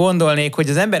gondolnék, hogy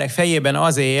az emberek fejében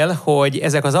az él, hogy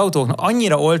ezek az autók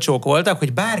annyira olcsók voltak,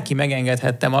 hogy bárki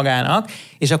megengedhette magának,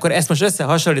 és akkor ezt most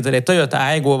összehasonlítod egy Toyota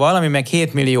Aygo-val, ami meg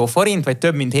 7 millió forint, vagy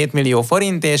több mint 7 millió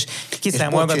forint, és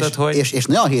kiszámolgatod, hogy... És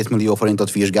ne a 7 millió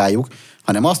forintot vizsgáljuk,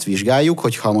 hanem azt vizsgáljuk,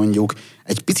 hogy ha mondjuk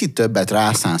egy picit többet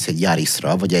rászánsz egy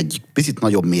Yarisra, vagy egy picit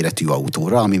nagyobb méretű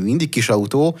autóra, ami mindig kis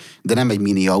autó, de nem egy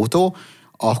mini autó,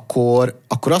 akkor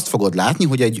azt fogod látni,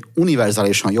 hogy egy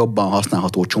univerzálisan jobban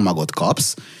használható csomagot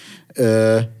kapsz,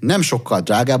 nem sokkal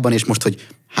drágábban, és most, hogy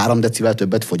 3 decivel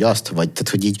többet fogyaszt, vagy tehát,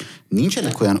 hogy így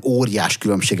nincsenek olyan óriás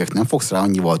különbségek, nem fogsz rá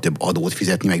annyival több adót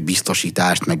fizetni, meg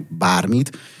biztosítást, meg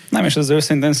bármit. Nem, és ez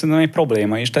őszintén szerintem egy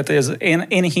probléma is. Tehát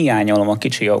én hiányolom a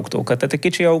kicsi autókat. Tehát egy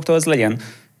kicsi autó az legyen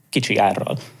kicsi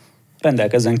árral.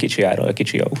 Rendelkezzen kicsi árral a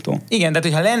kicsi autó. Igen, tehát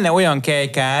hogyha lenne olyan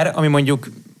kejkár, ami mondjuk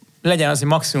legyen az, hogy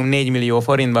maximum 4 millió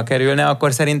forintba kerülne,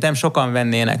 akkor szerintem sokan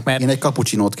vennének. Mert... Én egy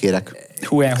cappuccinót kérek.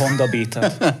 Hú, egy Honda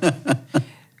Beat-et.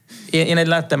 Én egy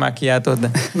latte macchiatót,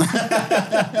 de...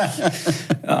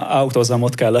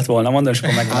 Autózamot kellett volna mondani, és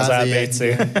akkor megvan az ABC.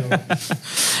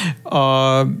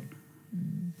 A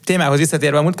témához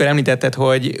visszatérve, a múltkor említetted,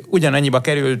 hogy ugyanannyiba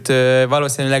került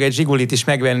valószínűleg egy Zsigulit is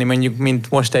megvenni, mondjuk, mint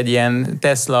most egy ilyen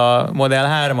Tesla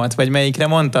Model 3-at, vagy melyikre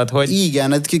mondtad, hogy...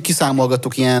 Igen,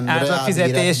 kiszámolgattuk ilyen...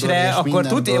 Átlagfizetésre, akkor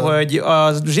tudja, hogy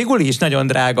a Zsiguli is nagyon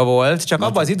drága volt, csak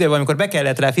abban az időben, amikor be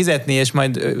kellett rá fizetni, és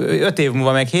majd 5 év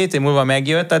múlva, meg 7 év múlva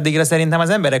megjött, addigra szerintem az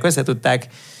emberek összetudták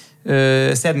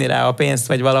szedni rá a pénzt,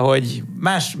 vagy valahogy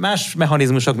más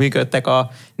mechanizmusok működtek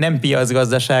a nem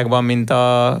piacgazdaságban, mint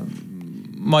a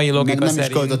mai logika szerint. Nem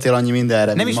is költöttél annyi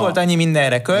mindenre. Nem is volt annyi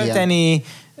mindenre költeni,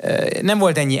 nem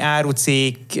volt ennyi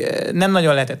árucikk, nem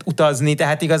nagyon lehetett utazni,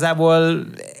 tehát igazából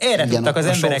erre tudtak az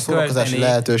emberek költeni.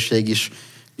 Lehetőség is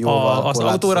jóval az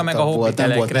autóra, meg a hobbitelekre.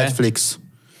 Nem volt Netflix.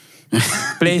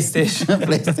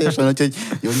 PlayStation. Úgyhogy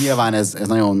jó, nyilván ez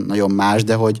nagyon, nagyon más,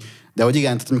 de hogy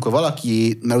igen, tehát amikor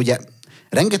valaki, mert ugye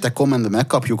rengeteg kommentben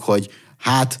megkapjuk, hogy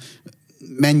hát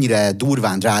mennyire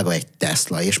durván drága egy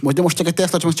Tesla. És most csak egy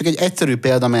Tesla, csak egy egyszerű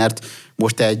példa, mert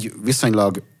most egy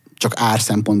viszonylag csak ár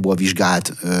szempontból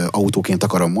vizsgált autóként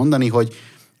akarom mondani,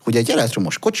 hogy egy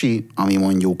elektromos kocsi, ami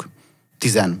mondjuk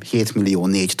 17 millió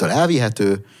 4-től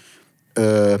elvihető,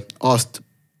 azt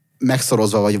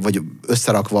megszorozva vagy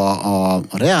összerakva a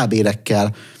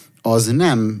reálbérekkel, az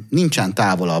nincsen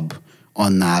távolabb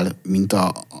annál, mint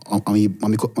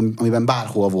amiben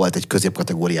bárhol volt egy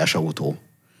középkategóriás autó.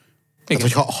 Tehát,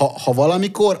 hogy ha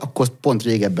valamikor, akkor pont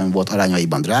régebben volt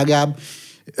arányaiban drágább,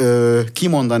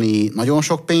 kimondani nagyon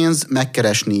sok pénz,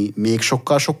 megkeresni még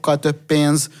sokkal-sokkal több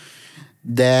pénz,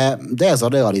 de ez a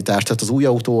realitás, tehát az új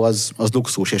autó az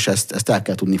luxus, és ezt el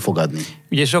kell tudni fogadni.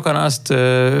 Ugye sokan azt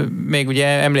még ugye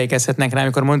emlékezhetnek rá,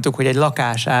 amikor mondtuk, hogy egy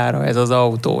lakására ez az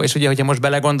autó, és ugye, hogyha most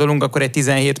belegondolunk, akkor egy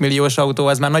 17 milliós autó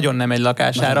az már nagyon nem egy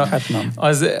lakására. Hát nem.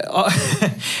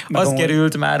 Az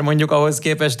került már mondjuk ahhoz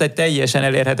képest egy teljesen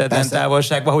elérhetetlen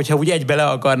távolságba, hogyha úgy egybe le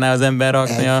akarná az ember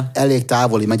rakni. Elég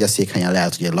távoli megyeszékhelyen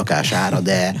lehet, hogy egy lakására,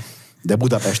 de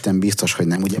Budapesten biztos, hogy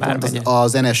nem. Ugye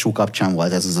az NSU kapcsán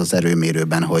volt ez az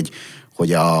erőmérőben,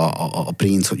 hogy a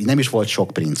princ, hogy nem is volt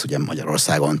sok princ ugye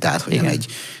Magyarországon, tehát hogy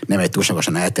nem egy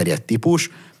túlságosan elterjedt típus,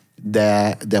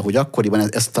 de hogy akkoriban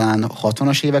ez talán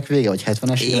 60-as évek vége, vagy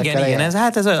 70-es évek eleje?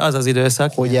 Igen, ez az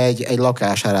időszak. Hogy egy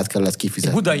lakásárát kellett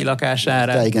kifizetni. Egy budai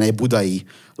lakásárát. De igen, egy budai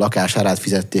lakásárát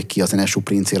fizették ki az NSU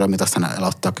princére, amit aztán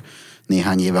eladtak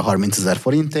néhány éve 30 000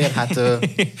 forintért, hát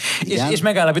igen. És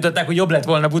megállapították, hogy jobb lett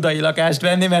volna budai lakást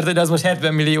venni, mert hogy az most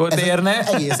 70 milliót érne.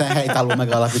 Egészen helytálló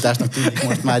megállapításnak tűnik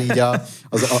most már így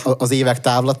az évek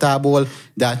távlatából,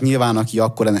 de hát nyilván aki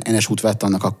akkor NS út vett,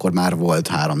 annak akkor már volt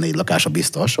 3-4 lakása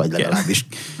biztos, vagy legalábbis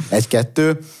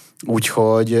 1-2.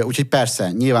 Úgyhogy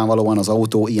persze, nyilvánvalóan az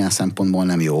autó ilyen szempontból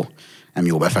nem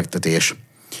jó befektetés.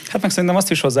 Hát meg szerintem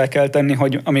azt is hozzá kell tenni,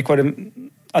 hogy amikor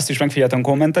azt is megfigyeltem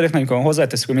kommentelőknek, amikor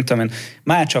hozzáteszük, hogy mit tudom én,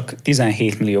 már csak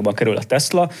 17 millióba kerül a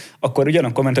Tesla, akkor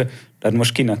ugyanak kommentelő, tehát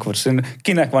most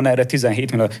kinek van erre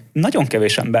 17 millió? Nagyon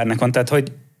kevés embernek van, tehát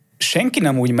hogy senki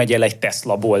nem úgy megy el egy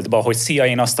Tesla boltba, hogy szia,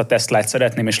 én azt a Teslát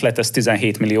szeretném, és letesz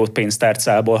 17 milliót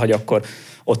pénztárcából, hogy akkor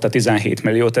ott a 17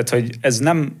 millió. Tehát, hogy ez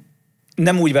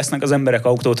nem úgy vesznek az emberek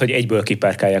autót, hogy egyből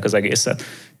kiperkálják az egészet.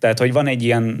 Tehát, hogy van egy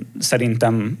ilyen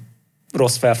szerintem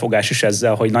rossz felfogás is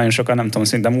ezzel, hogy nagyon sokan, nem tudom,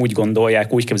 szerintem úgy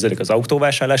gondolják, úgy képzelik az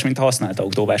autóvásárlást, mint a használt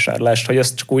autóvásárlást, hogy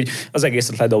azt csak úgy az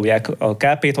egészet ledobják a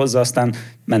KP-t hozzá, aztán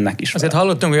mennek is. Azért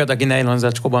hallottunk olyat, aki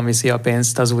nejlonzacskóban viszi a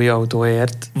pénzt az új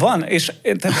autóért. Van, és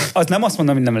az nem azt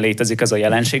mondom, hogy nem létezik ez a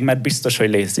jelenség, mert biztos, hogy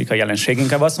létezik a jelenség.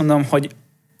 Inkább azt mondom, hogy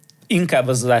inkább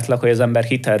az átlag, hogy az ember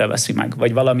hitelre veszi meg,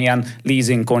 vagy valamilyen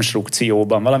leasing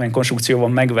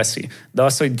konstrukcióban megveszi. De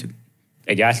az, hogy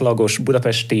egy átlagos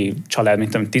budapesti család,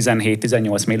 mint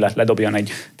 17-18 milliót ledobjon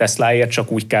egy Tesláért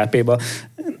csak úgy KP-ba.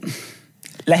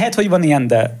 Lehet, hogy van ilyen,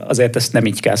 de azért ezt nem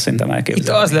így kell szerintem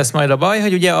elképzelni. Itt az lesz majd a baj,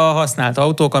 hogy ugye a használt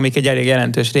autók, amik egy elég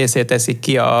jelentős részét teszik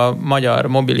ki a magyar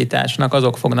mobilitásnak,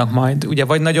 azok fognak majd ugye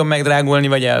vagy nagyon megdrágulni,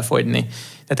 vagy elfogyni.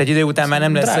 Tehát egy idő után már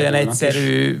nem lesz olyan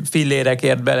egyszerű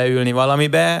fillérekért beleülni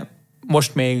valamibe,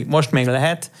 most még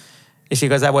lehet, és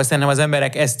igazából szerintem az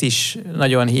emberek ezt is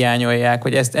nagyon hiányolják,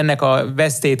 hogy ennek a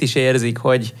vesztét is érzik,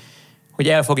 hogy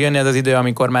el fog jönni az az idő,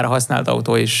 amikor már a használt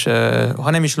autó is,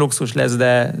 ha nem is luxus lesz,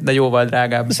 de jóval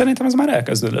drágább. Szerintem ez már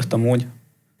elkezdődött amúgy.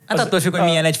 Hát attól függ, hogy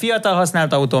milyen egy fiatal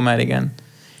használt autó, már igen.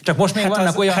 Csak most még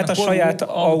vannak olyan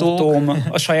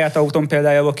a saját autóm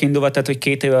példájából kiindulva, tehát hogy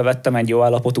 2 éve vettem egy jó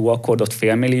állapotú Accordot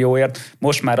 $500 000,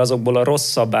 most már azokból a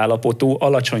rosszabb állapotú,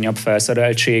 alacsonyabb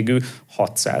felszereltségű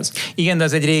 600. Igen, de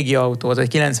ez egy régi autó, az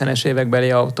egy 90-es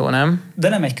évekbeli autó, nem? De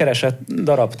nem egy keresett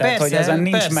darab, tehát persze, hogy ezen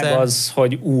nincs persze. meg az,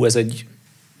 hogy ez egy...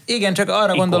 Igen, csak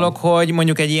arra gondolok, hogy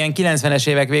mondjuk egy ilyen 90-es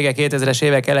évek vége, 2000-es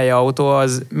évek eleje autó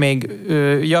az még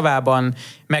javában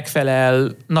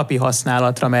megfelel napi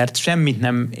használatra, mert semmit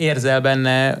nem érzel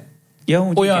benne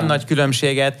olyan igen. nagy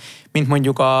különbséget, mint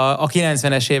mondjuk a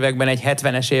 90-es években egy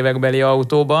 70-es évekbeli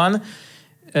autóban,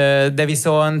 de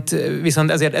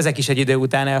viszont azért ezek is egy idő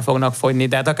után el fognak fogyni,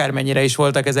 tehát akármennyire is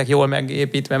voltak ezek jól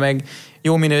megépítve, meg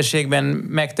jó minőségben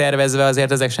megtervezve,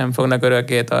 azért ezek sem fognak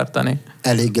örökké tartani.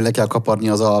 Eléggé le kell kaparni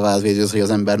az alvázvédőt, hogy az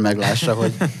ember meglássa,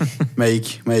 hogy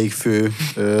melyik fő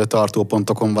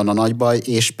tartópontokon van a nagy baj,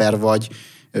 és vagy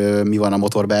mi van a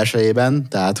motor belsejében,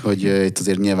 tehát hogy itt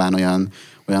azért nyilván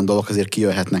olyan dolgok azért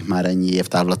kijöhetnek már ennyi év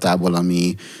távlatából,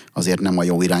 ami azért nem a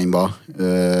jó irányba,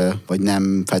 vagy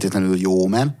nem feltétlenül jó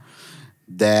men.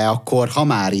 De akkor, ha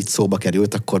már így szóba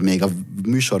került, akkor még a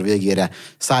műsor végére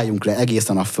szálljunk le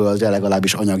egészen a földre,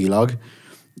 legalábbis anyagilag,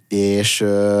 és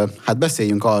hát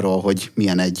beszéljünk arról, hogy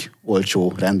milyen egy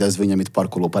olcsó rendezvény, amit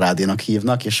parkolóparádénak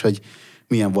hívnak, és hogy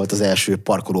milyen volt az első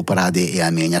parkolóparádé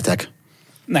élményetek.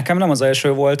 Nekem nem az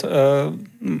első volt,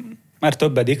 már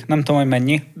többedik, nem tudom, hogy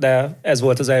mennyi, de ez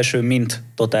volt az első, mint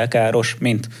totálkáros,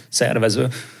 mint szervező.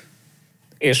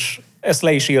 És ezt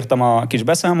le is írtam a kis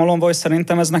beszámolomba, hogy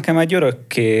szerintem ez nekem egy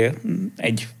örökké,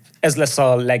 ez lesz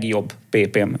a legjobb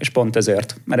PP-m, és pont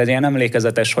ezért. Mert ez ilyen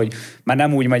emlékezetes, hogy már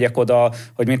nem úgy megyek oda,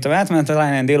 hogy mint a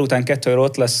átmenet délután 2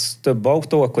 ott lesz több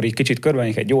autó, akkor így kicsit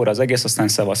körbenyek egy óra az egész, aztán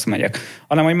szevasz megyek.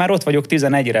 Hanem, hogy már ott vagyok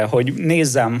 11-re, hogy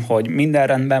nézzem, hogy minden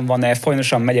rendben van-e,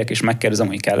 folyamatosan megyek, és megkérdezem,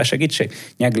 hogy kell-e segítség?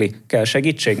 Nyegli, kell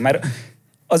segítség? Mert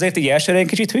azért így elsőre egy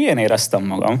kicsit hülyén éreztem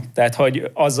magam. Tehát, hogy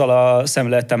azzal a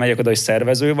szemlélettel megyek oda, hogy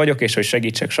szervező vagyok, és hogy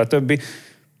segítsek, stb.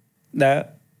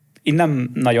 De én nem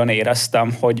nagyon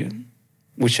éreztem, hogy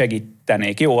úgy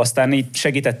segítenék. Jó, aztán így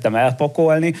segítettem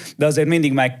elpakolni, de azért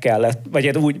mindig meg kellett,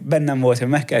 vagy úgy bennem volt, hogy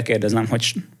meg kell kérdeznem,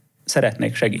 hogy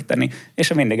szeretnék segíteni.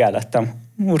 És mindig ellettem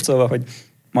hurcolva, hogy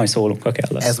majd szólunk, ha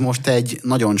kell. Ez most egy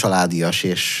nagyon családias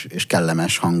és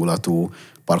kellemes hangulatú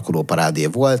parkolóparádé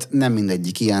volt. Nem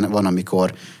mindegyik ilyen, van,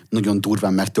 amikor nagyon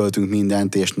durván megtöltünk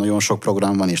mindent, és nagyon sok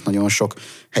program van, és nagyon sok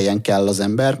helyen kell az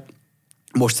ember.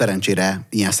 Most szerencsére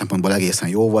ilyen szempontból egészen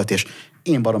jó volt, és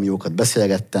én baromi jókat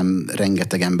beszélgettem,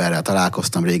 rengeteg emberrel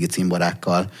találkoztam, régi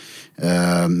cimborákkal,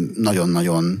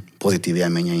 Nagyon-nagyon pozitív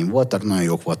élményeim voltak, nagyon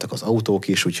jók voltak az autók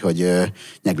is, úgyhogy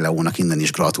Nyegleónak innen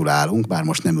is gratulálunk, bár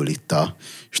most nem ül itt a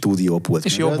stúdiópult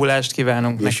És mögött. jobbulást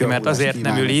kívánunk neki, mert azért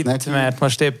nem ül itt, neki. Mert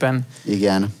most éppen...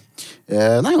 Igen.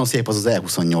 Nagyon szép az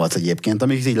E28 egyébként,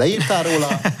 amit így leírtál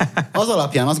róla. Az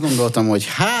alapján azt gondoltam, hogy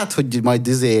hogy majd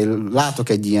látok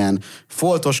egy ilyen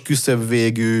foltos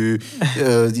küszöbvégű,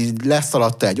 lesz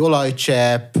alatta egy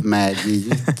olajcsepp, meg így,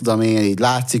 tudom én, így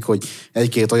látszik, hogy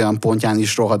egy-két olyan pontján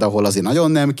is rohad, ahol azért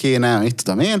nagyon nem kéne, mit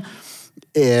tudom én.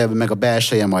 Meg a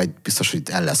belseje majd biztos, hogy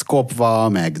el lesz kopva,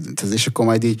 meg, és akkor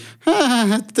majd így,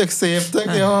 tök szép,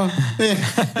 tök jó.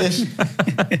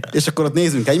 És akkor ott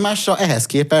nézzünk egymásra, ehhez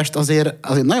képest azért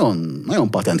nagyon,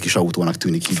 nagyon patent kis autónak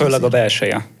tűnik. Főleg a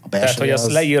belseje. Tehát, hogy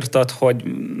azt leírtad, hogy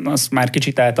azt már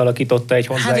kicsit átalakította egy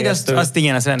hozzáértő azt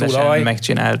igen, azt rendesen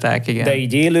megcsinálták, igen. De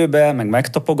így élőben, meg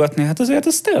megtapogatni, hát azért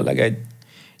az tényleg egy...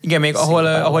 Igen, még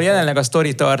ahol jelenleg a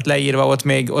sztori tart leírva,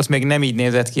 ott még nem így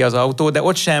nézett ki az autó, de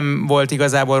ott sem volt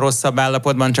igazából rosszabb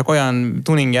állapotban, csak olyan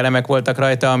tuning elemek voltak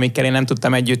rajta, amikkel én nem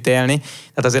tudtam együtt élni.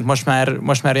 Tehát azért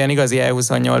most már ilyen igazi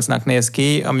E28-nak néz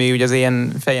ki, ami ugye az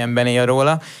én fejemben él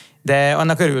róla. De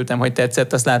annak örültem, hogy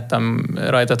tetszett, azt láttam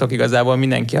rajtatok igazából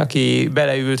mindenki, aki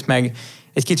beleült, meg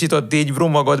egy kicsit ott így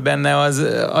brumogott benne,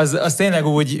 az tényleg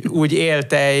úgy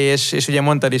élte, és ugye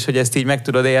mondtad is, hogy ezt így meg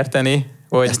tudod érteni,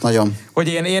 hogy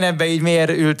én ebbe így miért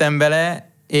ültem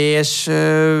bele, és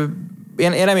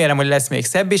én remélem, hogy lesz még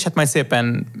szebb is, hát majd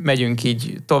szépen megyünk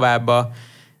így tovább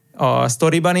a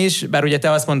sztoriban is, bár ugye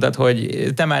te azt mondtad, hogy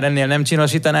te már ennél nem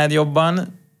csinosítanád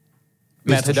jobban,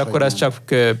 mert hogy akkor az csak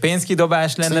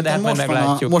pénzkidobás lenne, szerintem de hát majd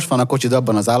meglátjuk. Most van a kocsid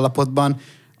abban az állapotban,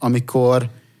 amikor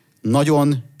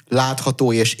nagyon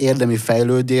látható és érdemi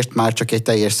fejlődést már csak egy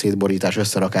teljes szétborítás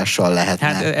összerakással lehetne.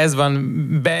 Hát ez van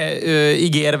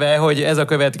beígérve, hogy ez a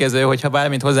következő, hogyha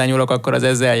bármit hozzányúlok, akkor az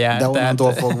ezzel jár. De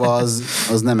onnantól fogva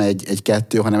az nem egy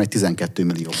 2, hanem egy 12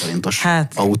 millió forintos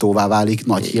autóvá válik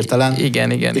nagy hirtelen.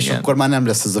 Igen. És akkor már nem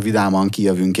lesz ez a vidáman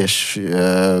kijövünk, és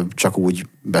csak úgy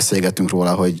beszélgetünk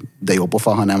róla, hogy de jó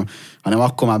pofa, hanem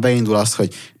akkor már beindul az,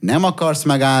 hogy nem akarsz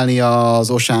megállni az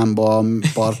Osánba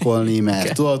parkolni,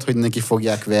 mert tudod, hogy neki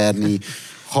fogják verni.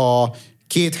 Ha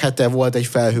 2 hete volt egy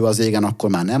felhő az égen, akkor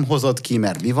már nem hozott ki,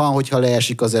 mert mi van, hogyha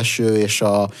leesik az eső, és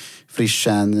a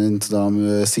frissen,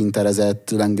 színterezett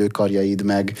lengőkarjaid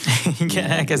meg... Igen,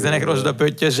 elkezdenek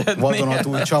rozsdapöttyösödni.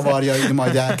 Vadonatúj csavarjaid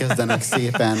majd elkezdenek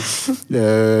szépen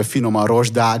finoman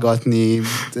rozsdágatni,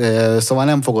 szóval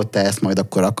nem fogod te ezt majd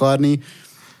akkor akarni,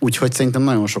 úgyhogy szerintem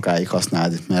nagyon sokáig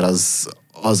használd, mert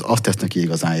az tesz neki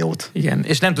igazán jót. Igen,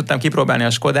 és nem tudtam kipróbálni a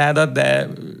Skodádat, de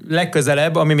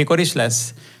legközelebb, ami mikor is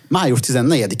lesz? Május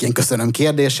 14-én köszönöm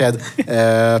kérdésed,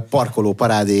 parkoló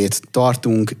parádét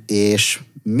tartunk, és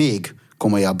még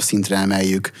komolyabb szintre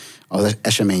emeljük az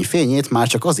esemény fényét, már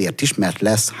csak azért is, mert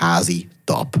lesz házi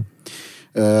tap.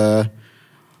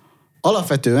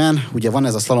 Alapvetően ugye van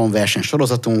ez a szlalomverseny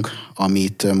sorozatunk,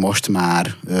 amit most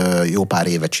már jó pár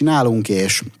éve csinálunk,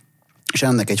 és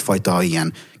ennek egyfajta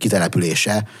ilyen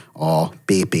kitelepülése a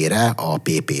PP-re, a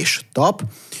PP-s tap.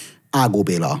 Ágó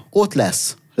Béla ott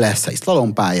lesz egy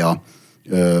szlalompálya,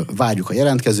 várjuk a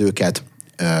jelentkezőket,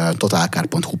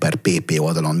 totalcar.hu/pp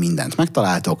oldalon mindent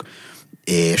megtaláltok,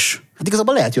 és hát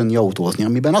igazából lehet jönni autózni,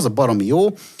 amiben az a baromi jó,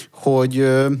 hogy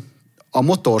a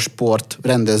motorsport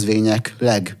rendezvények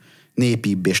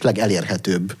legnépibb és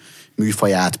legelérhetőbb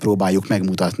műfaját próbáljuk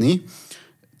megmutatni.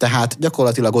 Tehát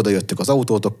gyakorlatilag odajöttök az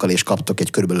autótokkal, és kaptok egy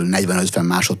kb. 40-50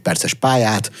 másodperces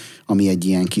pályát, ami egy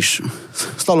ilyen kis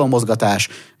szlalommozgatás,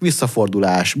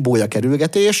 visszafordulás,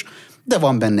 bólyakerülgetés, de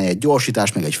van benne egy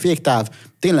gyorsítás, meg egy féktáv.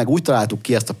 Tényleg úgy találtuk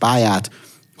ki ezt a pályát,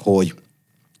 hogy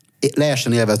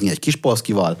lehessen élvezni egy kis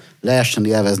polszkival, lehessen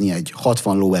élvezni egy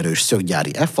 60 lóerős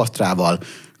szöggyári F-Astrával,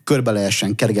 körbe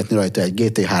lehessen kergetni rajta egy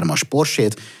GT3-as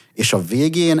Porsét, és a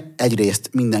végén egyrészt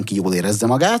mindenki jól érezze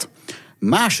magát,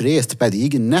 másrészt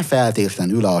pedig ne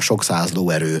feltétlenül a sok száz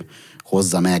lóerő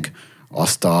hozza meg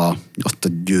azt a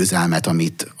győzelmet,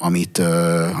 amit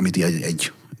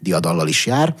egy diadallal is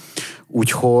jár.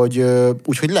 Úgyhogy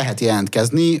lehet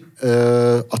jelentkezni.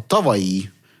 A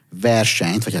tavalyi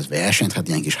versenyt, vagy hát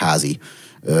ilyen kis házi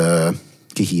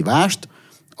kihívást,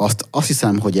 azt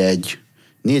hiszem, hogy egy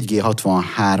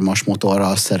 4G63-as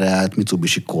motorral szerelt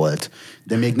Mitsubishi Colt.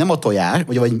 De még nem a tojás,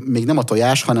 vagy még nem a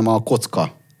tojás, hanem a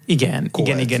kocka. Igen.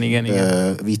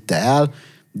 Vitte el,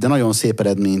 de nagyon szép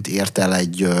eredményt ért el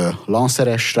egy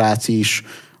lanceres srác is,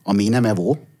 ami nem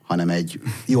Evo, hanem egy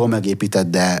jól megépített,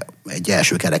 de egy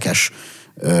elsőkerekes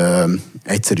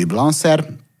egyszerűbb lancer,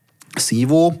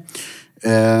 szívó,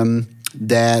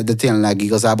 de tényleg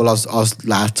igazából az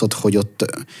látszott, hogy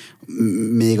ott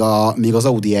még az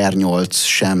Audi R8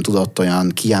 sem tudott olyan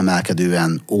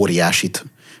kiemelkedően óriásit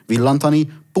villantani,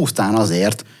 pusztán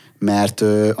azért, mert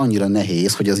annyira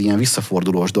nehéz, hogy az ilyen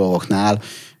visszafordulós dolgoknál,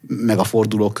 meg a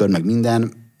fordulókör, meg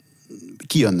minden,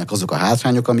 kijönnek azok a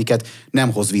hátrányok, amiket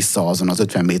nem hoz vissza azon az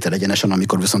 50 méter egyenesen,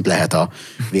 amikor viszont lehet a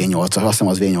V8-as, azt hiszem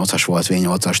az V8-as volt,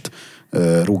 V8-ast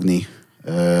rúgni,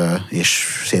 és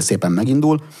szépen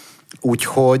megindul.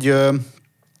 Úgyhogy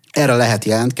erre lehet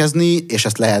jelentkezni, és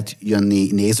ezt lehet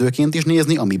jönni nézőként is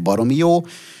nézni, ami baromi jó,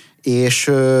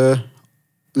 és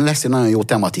lesz egy nagyon jó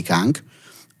tematikánk,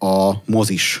 a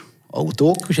mozis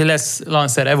autók. Úgyhogy lesz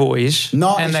Lancer Evo is.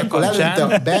 Na, ennek és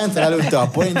akkor Bence előtte a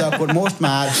point, de akkor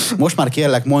most már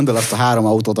kérlek, mondd el azt a 3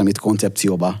 autót, amit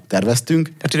koncepcióba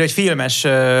terveztünk. Tehát, hogy filmes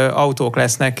autók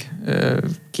lesznek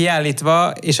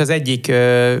kiállítva, és az egyik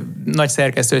nagy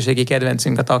szerkesztőségi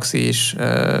kedvencünk, a taxi is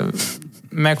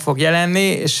meg fog jelenni,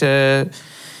 és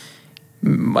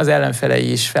az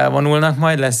ellenfelei is felvonulnak,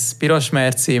 majd lesz piros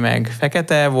merci, meg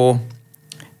fekete Evo,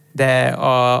 de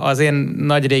az én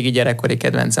nagy régi gyerekkori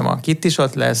kedvencem a Kit is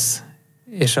ott lesz,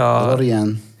 és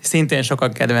DeLorean. Szintén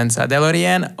sokan kedvence a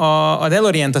DeLorean. A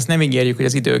DeLorean-t azt nem ígérjük, hogy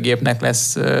az időgépnek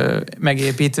lesz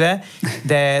megépítve,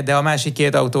 de a másik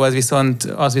 2 autó az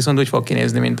viszont úgy fog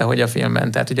kinézni, mint ahogy a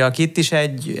filmben. Tehát ugye a Kit is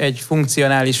egy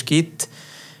funkcionális Kit,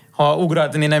 ha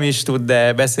ugratni nem is tud,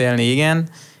 de beszélni igen.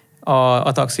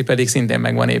 A taxi pedig szintén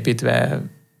meg van építve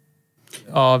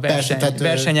a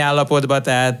versenyállapotba,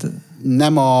 tehát...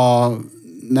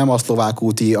 Nem a szlovák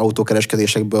úti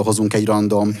autókereskedésekből hozunk egy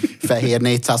random fehér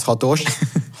 406-os,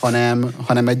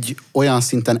 hanem egy olyan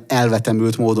szinten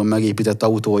elvetemült módon megépített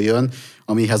autó jön,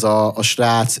 amihez a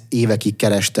srác évekig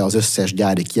kereste az összes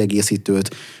gyári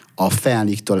kiegészítőt, a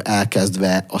felniktől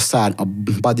elkezdve a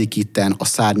body kitten, a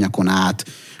szárnyakon át,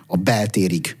 a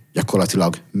beltérig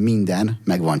gyakorlatilag minden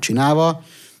meg van csinálva,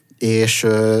 és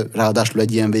ráadásul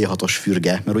egy ilyen V6-os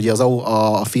fürge, mert ugye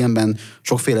a filmben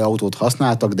sokféle autót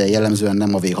használtak, de jellemzően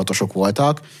nem a V6-osok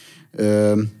voltak,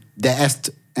 de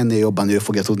ezt ennél jobban ő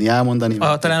fogja tudni elmondani.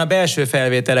 Talán a belső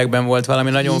felvételekben volt valami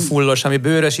nagyon fullos, ami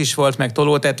bőrös is volt, meg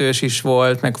tolótetős is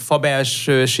volt, meg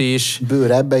fabelsős is.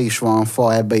 Bőr ebbe is van,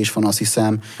 fa ebbe is van, azt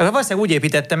hiszem. Hát valószínűleg úgy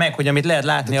építette meg, hogy amit lehet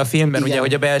látni a filmben, igen. Ugye,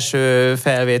 hogy a belső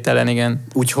felvételen, igen.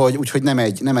 Úgyhogy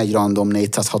nem egy random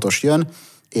 406-os jön,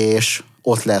 és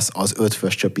ott lesz az 5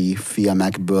 főscsöpi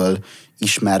filmekből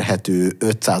ismerhető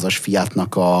 500-as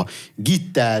Fiatnak a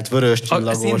gittelt, vörös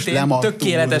csillagos, lematús,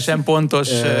 tökéletesen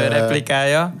pontos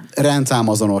replikája.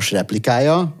 Rendszámazonos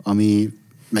replikája, ami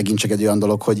megint csak egy olyan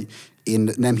dolog, hogy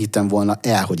én nem hittem volna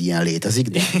el, hogy ilyen létezik.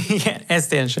 De, igen,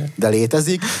 ezt én sem. De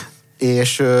létezik,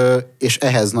 és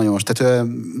ehhez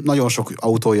nagyon sok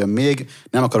autó jön még,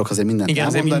 nem akarok azért mindent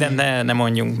elmondani. Igen, azért mindent ne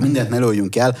mondjunk. Mindent ne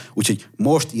lőjünk el, úgyhogy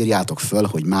most írjátok föl,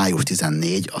 hogy május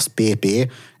 14, az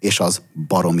PP, és az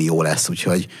baromi jó lesz.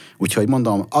 Úgyhogy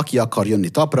mondom, aki akar jönni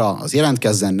tapra, az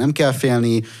jelentkezzen, nem kell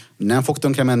félni, nem fog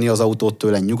tönkre menni az autót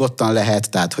tőle, nyugodtan lehet,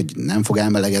 tehát hogy nem fog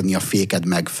elmelegedni a féked,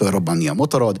 meg fölrobbanni a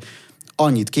motorod.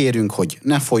 Annyit kérünk, hogy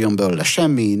ne folyjon belőle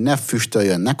semmi, ne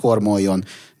füstöljön, ne kormoljon,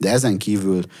 de ezen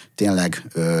kívül tényleg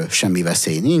semmi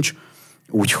veszély nincs.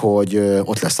 Úgyhogy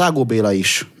ott lesz Ágó Béla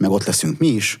is, meg ott leszünk mi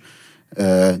is,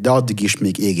 de addig is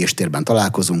még égéstérben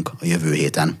találkozunk a jövő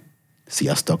héten.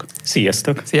 Sziasztok!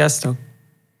 Sziasztok! Sziasztok!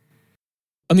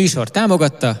 A műsor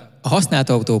támogatta a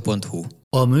használtautó.hu.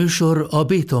 A műsor a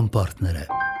Béton partnere.